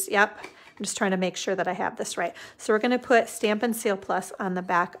piece, yep, I'm just trying to make sure that I have this right. So we're going to put Stamp and Seal Plus on the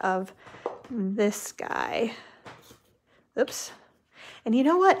back of this guy. Oops. And you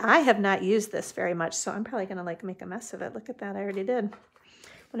know what? I have not used this very much, so I'm probably going to like make a mess of it. Look at that. I already did.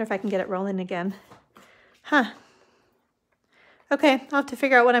 Wonder if I can get it rolling again. Huh. Okay, I'll have to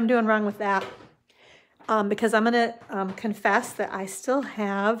figure out what I'm doing wrong with that. Because I'm going to confess that I still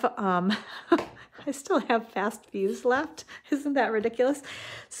have fast fuse left. Isn't that ridiculous?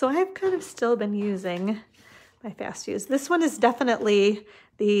 So I've kind of still been using my fast fuse. This one is definitely,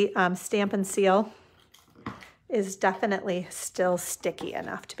 the Stamp and Seal is definitely still sticky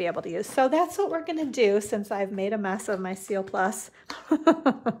enough to be able to use. So that's what we're going to do since I've made a mess of my Seal Plus.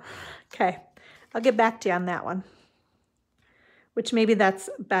 Okay, I'll get back to you on that one. Which maybe that's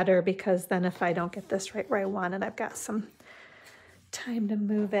better because then if I don't get this right where I want it, I've got some time to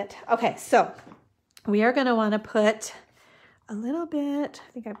move it. Okay, so we are going to want to put a little bit,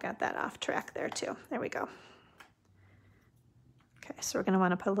 I think I've got that off track there too. There we go. Okay, so we're going to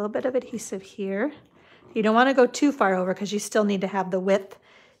want to put a little bit of adhesive here. You don't want to go too far over because you still need to have the width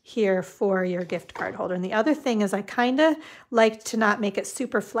here for your gift card holder. And the other thing is I kind of like to not make it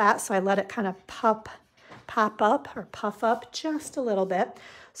super flat, so I let it kind of pop up or puff up just a little bit.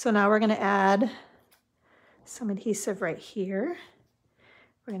 So now we're going to add some adhesive right here.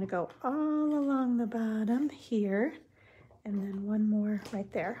 We're going to go all along the bottom here and then one more right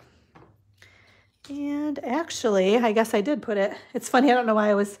there. And actually, I guess I did put it, it's funny, I don't know why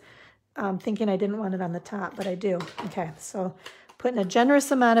I was thinking I didn't want it on the top, but I do. Okay, so putting a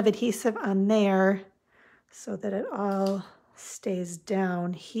generous amount of adhesive on there so that it all stays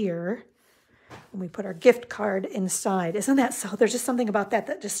down here. And we put our gift card inside. Isn't that so? There's just something about that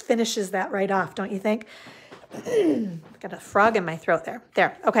that just finishes that right off, don't you think? Got a frog in my throat there.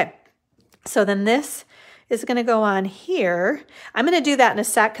 There, okay. So then this is gonna go on here. I'm gonna do that in a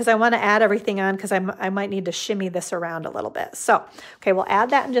sec because I wanna add everything on because I might need to shimmy this around a little bit. So, okay, we'll add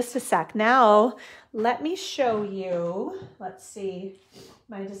that in just a sec. Now, let me show you, let's see,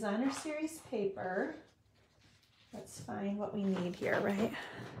 my designer series paper. Let's find what we need here, right?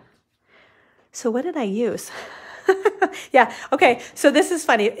 So what did I use? Yeah, okay, so this is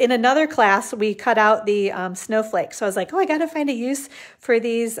funny. In another class, we cut out the snowflake. So I was like, oh, I gotta find a use for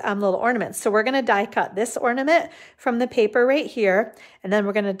these little ornaments. So we're gonna die cut this ornament from the paper right here, and then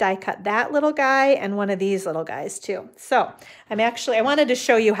we're gonna die cut that little guy and one of these little guys too. So I wanted to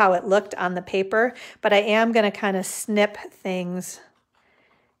show you how it looked on the paper, but I am gonna kind of snip things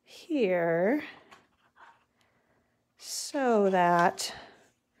here so that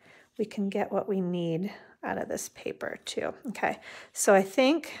we can get what we need out of this paper too. Okay, so I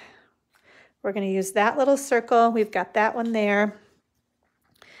think we're going to use that little circle. We've got that one there.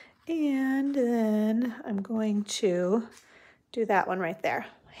 And then I'm going to do that one right there.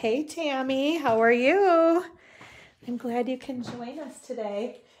 Hey, Tammy, how are you? I'm glad you can join us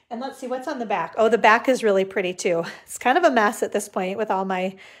today. And let's see what's on the back. Oh, the back is really pretty too. It's kind of a mess at this point with all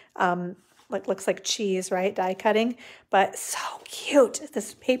my like looks like cheese, right? Die cutting, but so cute.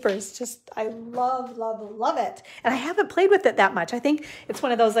 This paper is just, I love, love, love it. And I haven't played with it that much. I think it's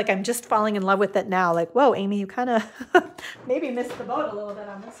one of those, like, I'm just falling in love with it now. Like, whoa, Amy, you kind of maybe missed the boat a little bit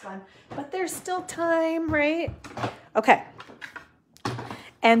on this one, but there's still time, right? Okay.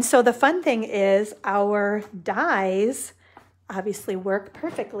 And so the fun thing is our dies obviously work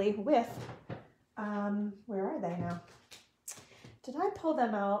perfectly with, where are they now? Did I pull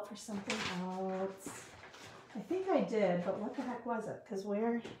them out for something else? I think I did, but what the heck was it? Because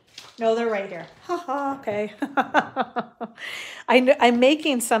where? No, they're right here. Haha, okay. I'm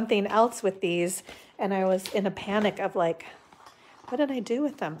making something else with these, and I was in a panic of like, what did I do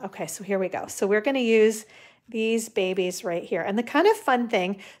with them? Okay, so here we go. So we're going to use these babies right here. And the kind of fun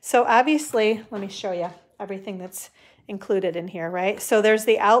thing, so obviously, let me show you everything that's included in here, right? So there's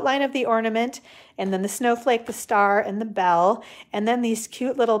the outline of the ornament, and then the snowflake, the star, and the bell, and then these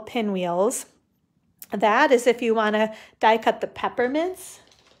cute little pinwheels. That is if you want to die cut the peppermints.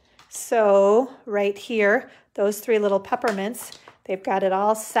 So right here, those three little peppermints, they've got it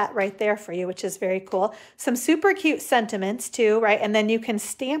all set right there for you, which is very cool. Some super cute sentiments too, right? And then you can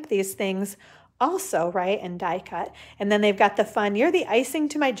stamp these things also, right, and die cut. And then they've got the fun, you're the icing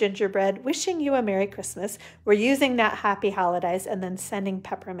to my gingerbread, wishing you a Merry Christmas. We're using that happy holidays and then sending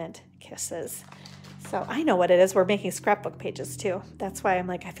peppermint kisses. So I know what it is. We're making scrapbook pages too. That's why I'm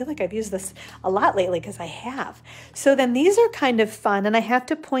like, I feel like I've used this a lot lately because I have. So then these are kind of fun, and I have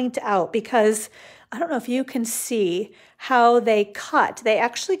to point out because I don't know if you can see how they cut. They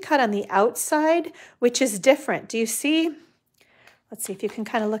actually cut on the outside, which is different. Do you see? Let's see if you can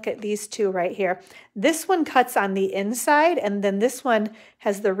kind of look at these two right here. This one cuts on the inside, and then this one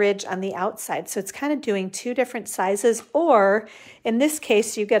has the ridge on the outside. So it's kind of doing two different sizes, or in this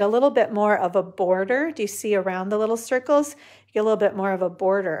case, you get a little bit more of a border. Do you see around the little circles? You get a little bit more of a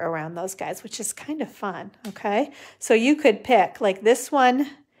border around those guys, which is kind of fun, okay? So you could pick, like this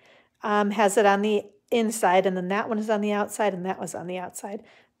one has it on the inside, and then that one is on the outside, and that was on the outside.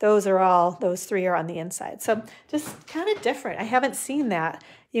 Those three are on the inside. So just kind of different. I haven't seen that.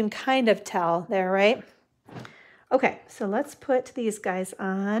 You can kind of tell there, right? Okay, so let's put these guys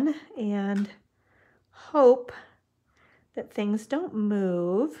on and hope that things don't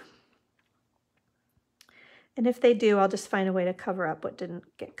move. And if they do, I'll just find a way to cover up what didn't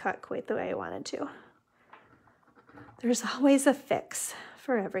get cut quite the way I wanted to. There's always a fix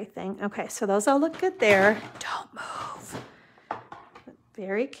for everything. Okay, so those all look good there. Don't move.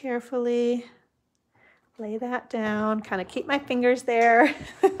 Very carefully lay that down, kind of keep my fingers there.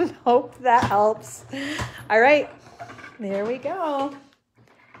 Hope that helps. All right, there we go.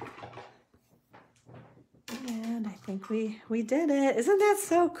 And I think we did it. Isn't that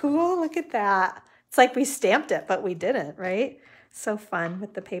so cool? Look at that. It's like we stamped it, but we didn't, right? So fun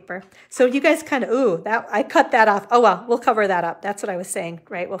with the paper. So you guys kind of, ooh, that I cut that off. Oh, well, we'll cover that up. That's what I was saying,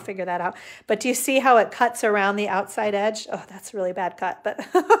 right? We'll figure that out. But do you see how it cuts around the outside edge? Oh, that's a really bad cut, but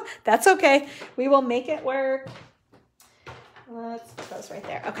that's okay. We will make it work. Let's put those right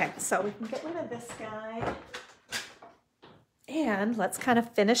there. Okay, so we can get rid of this guy. And let's kind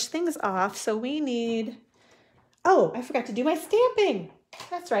of finish things off. So we need, oh, I forgot to do my stamping.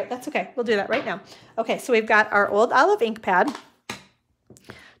 That's right. That's okay. We'll do that right now. Okay, so we've got our old olive ink pad.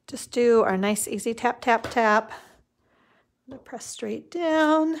 Just do our nice easy tap, tap, tap. I'm gonna press straight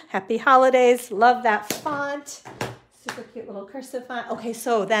down. Happy holidays. Love that font. Super cute little cursive font. Okay,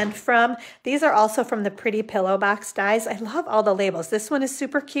 so then these are also from the Pretty Pillow Box dies. I love all the labels. This one is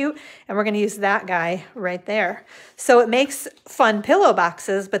super cute, and we're gonna use that guy right there. So it makes fun pillow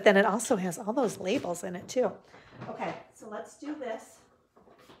boxes, but then it also has all those labels in it too. Okay, so let's do this.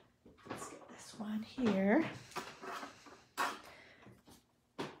 Let's get this one here.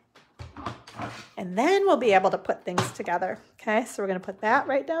 And then we'll be able to put things together. Okay, so we're gonna put that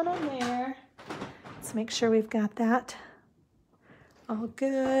right down on there. Let's make sure we've got that all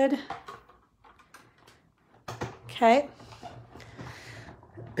good. Okay.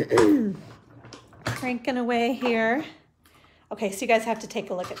 Cranking away here. Okay, so you guys have to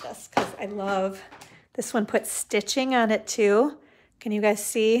take a look at this because I love this one. Put stitching on it too. Can you guys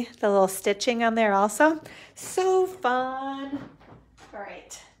see the little stitching on there also? So fun. All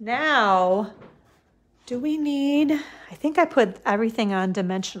right, now, do we need, I think I put everything on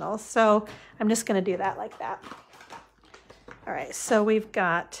dimensional, so I'm just gonna do that like that. All right, so we've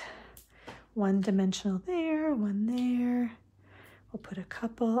got one dimensional there, one there. We'll put a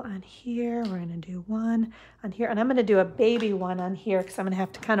couple on here. We're gonna do one on here, and I'm gonna do a baby one on here because I'm gonna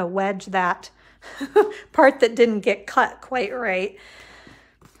have to kind of wedge that part that didn't get cut quite right.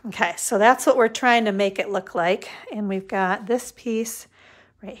 Okay, so that's what we're trying to make it look like. And we've got this piece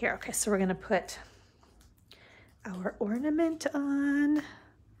right here. Okay, so we're gonna put our ornament on.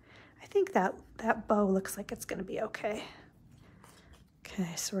 I think that bow looks like it's gonna be okay.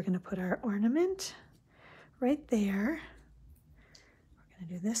 Okay, so we're gonna put our ornament right there. We're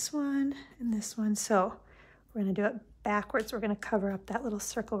gonna do this one and this one. So we're gonna do it backwards. We're gonna cover up that little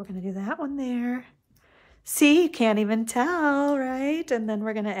circle. We're gonna do that one there. See, you can't even tell, right? And then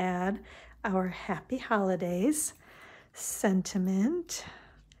we're gonna add our Happy Holidays sentiment.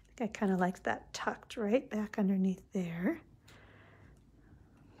 I kind of like that tucked right back underneath there.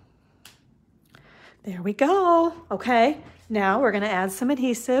 There we go. Okay, now we're gonna add some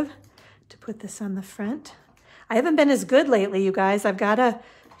adhesive to put this on the front. I haven't been as good lately, you guys. I've gotta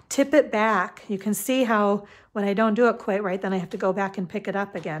tip it back. You can see how when I don't do it quite right, then I have to go back and pick it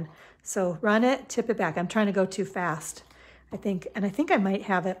up again. So run it, tip it back. I'm trying to go too fast, I think. And I think I might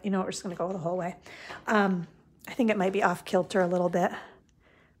have it, you know, we're just gonna go the whole way. I think it might be off kilter a little bit.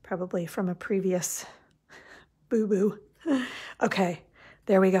 Probably from a previous boo-boo. Okay,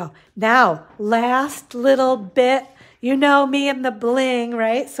 there we go. Now, last little bit. You know me and the bling,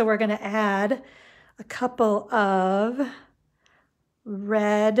 right? So we're gonna add a couple of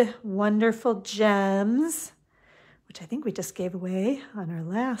red wonderful gems, which I think we just gave away on our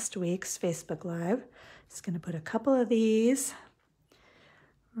last week's Facebook Live. Just gonna put a couple of these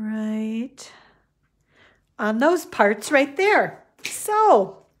right on those parts right there.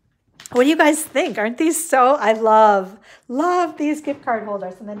 So, what do you guys think? Aren't these so, I love these gift card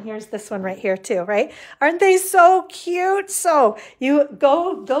holders. And then here's this one right here too, right? Aren't they so cute? So you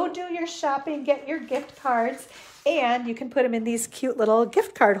go do your shopping, get your gift cards, and you can put them in these cute little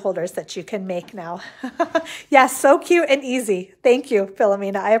gift card holders that you can make now. Yes, so cute and easy. Thank you,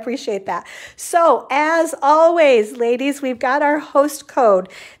 Philomena. I appreciate that. So as always, ladies, we've got our host code,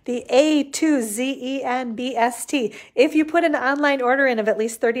 the A2ZENBST. If you put an online order in of at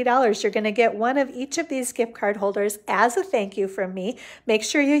least $30, you're going to get one of each of these gift card holders as a thank you from me. Make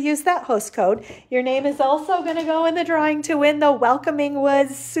sure you use that host code. Your name is also going to go in the drawing to win the Welcoming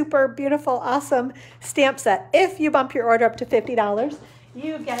Woods super beautiful, awesome stamp set. If you bump your order up to $50,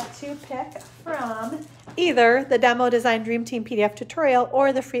 you get to pick from either the Demo Design Dream Team PDF tutorial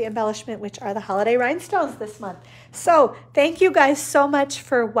or the free embellishment, which are the holiday rhinestones this month. So thank you guys so much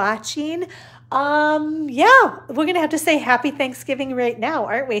for watching. Yeah, we're going to have to say happy Thanksgiving right now,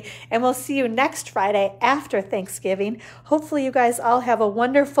 aren't we? And we'll see you next Friday after Thanksgiving. Hopefully you guys all have a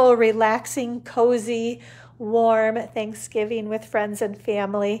wonderful, relaxing, cozy, warm Thanksgiving with friends and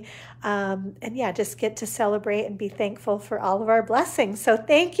family. And yeah, just get to celebrate and be thankful for all of our blessings. So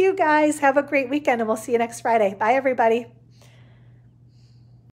thank you guys. Have a great weekend and we'll see you next Friday. Bye, everybody.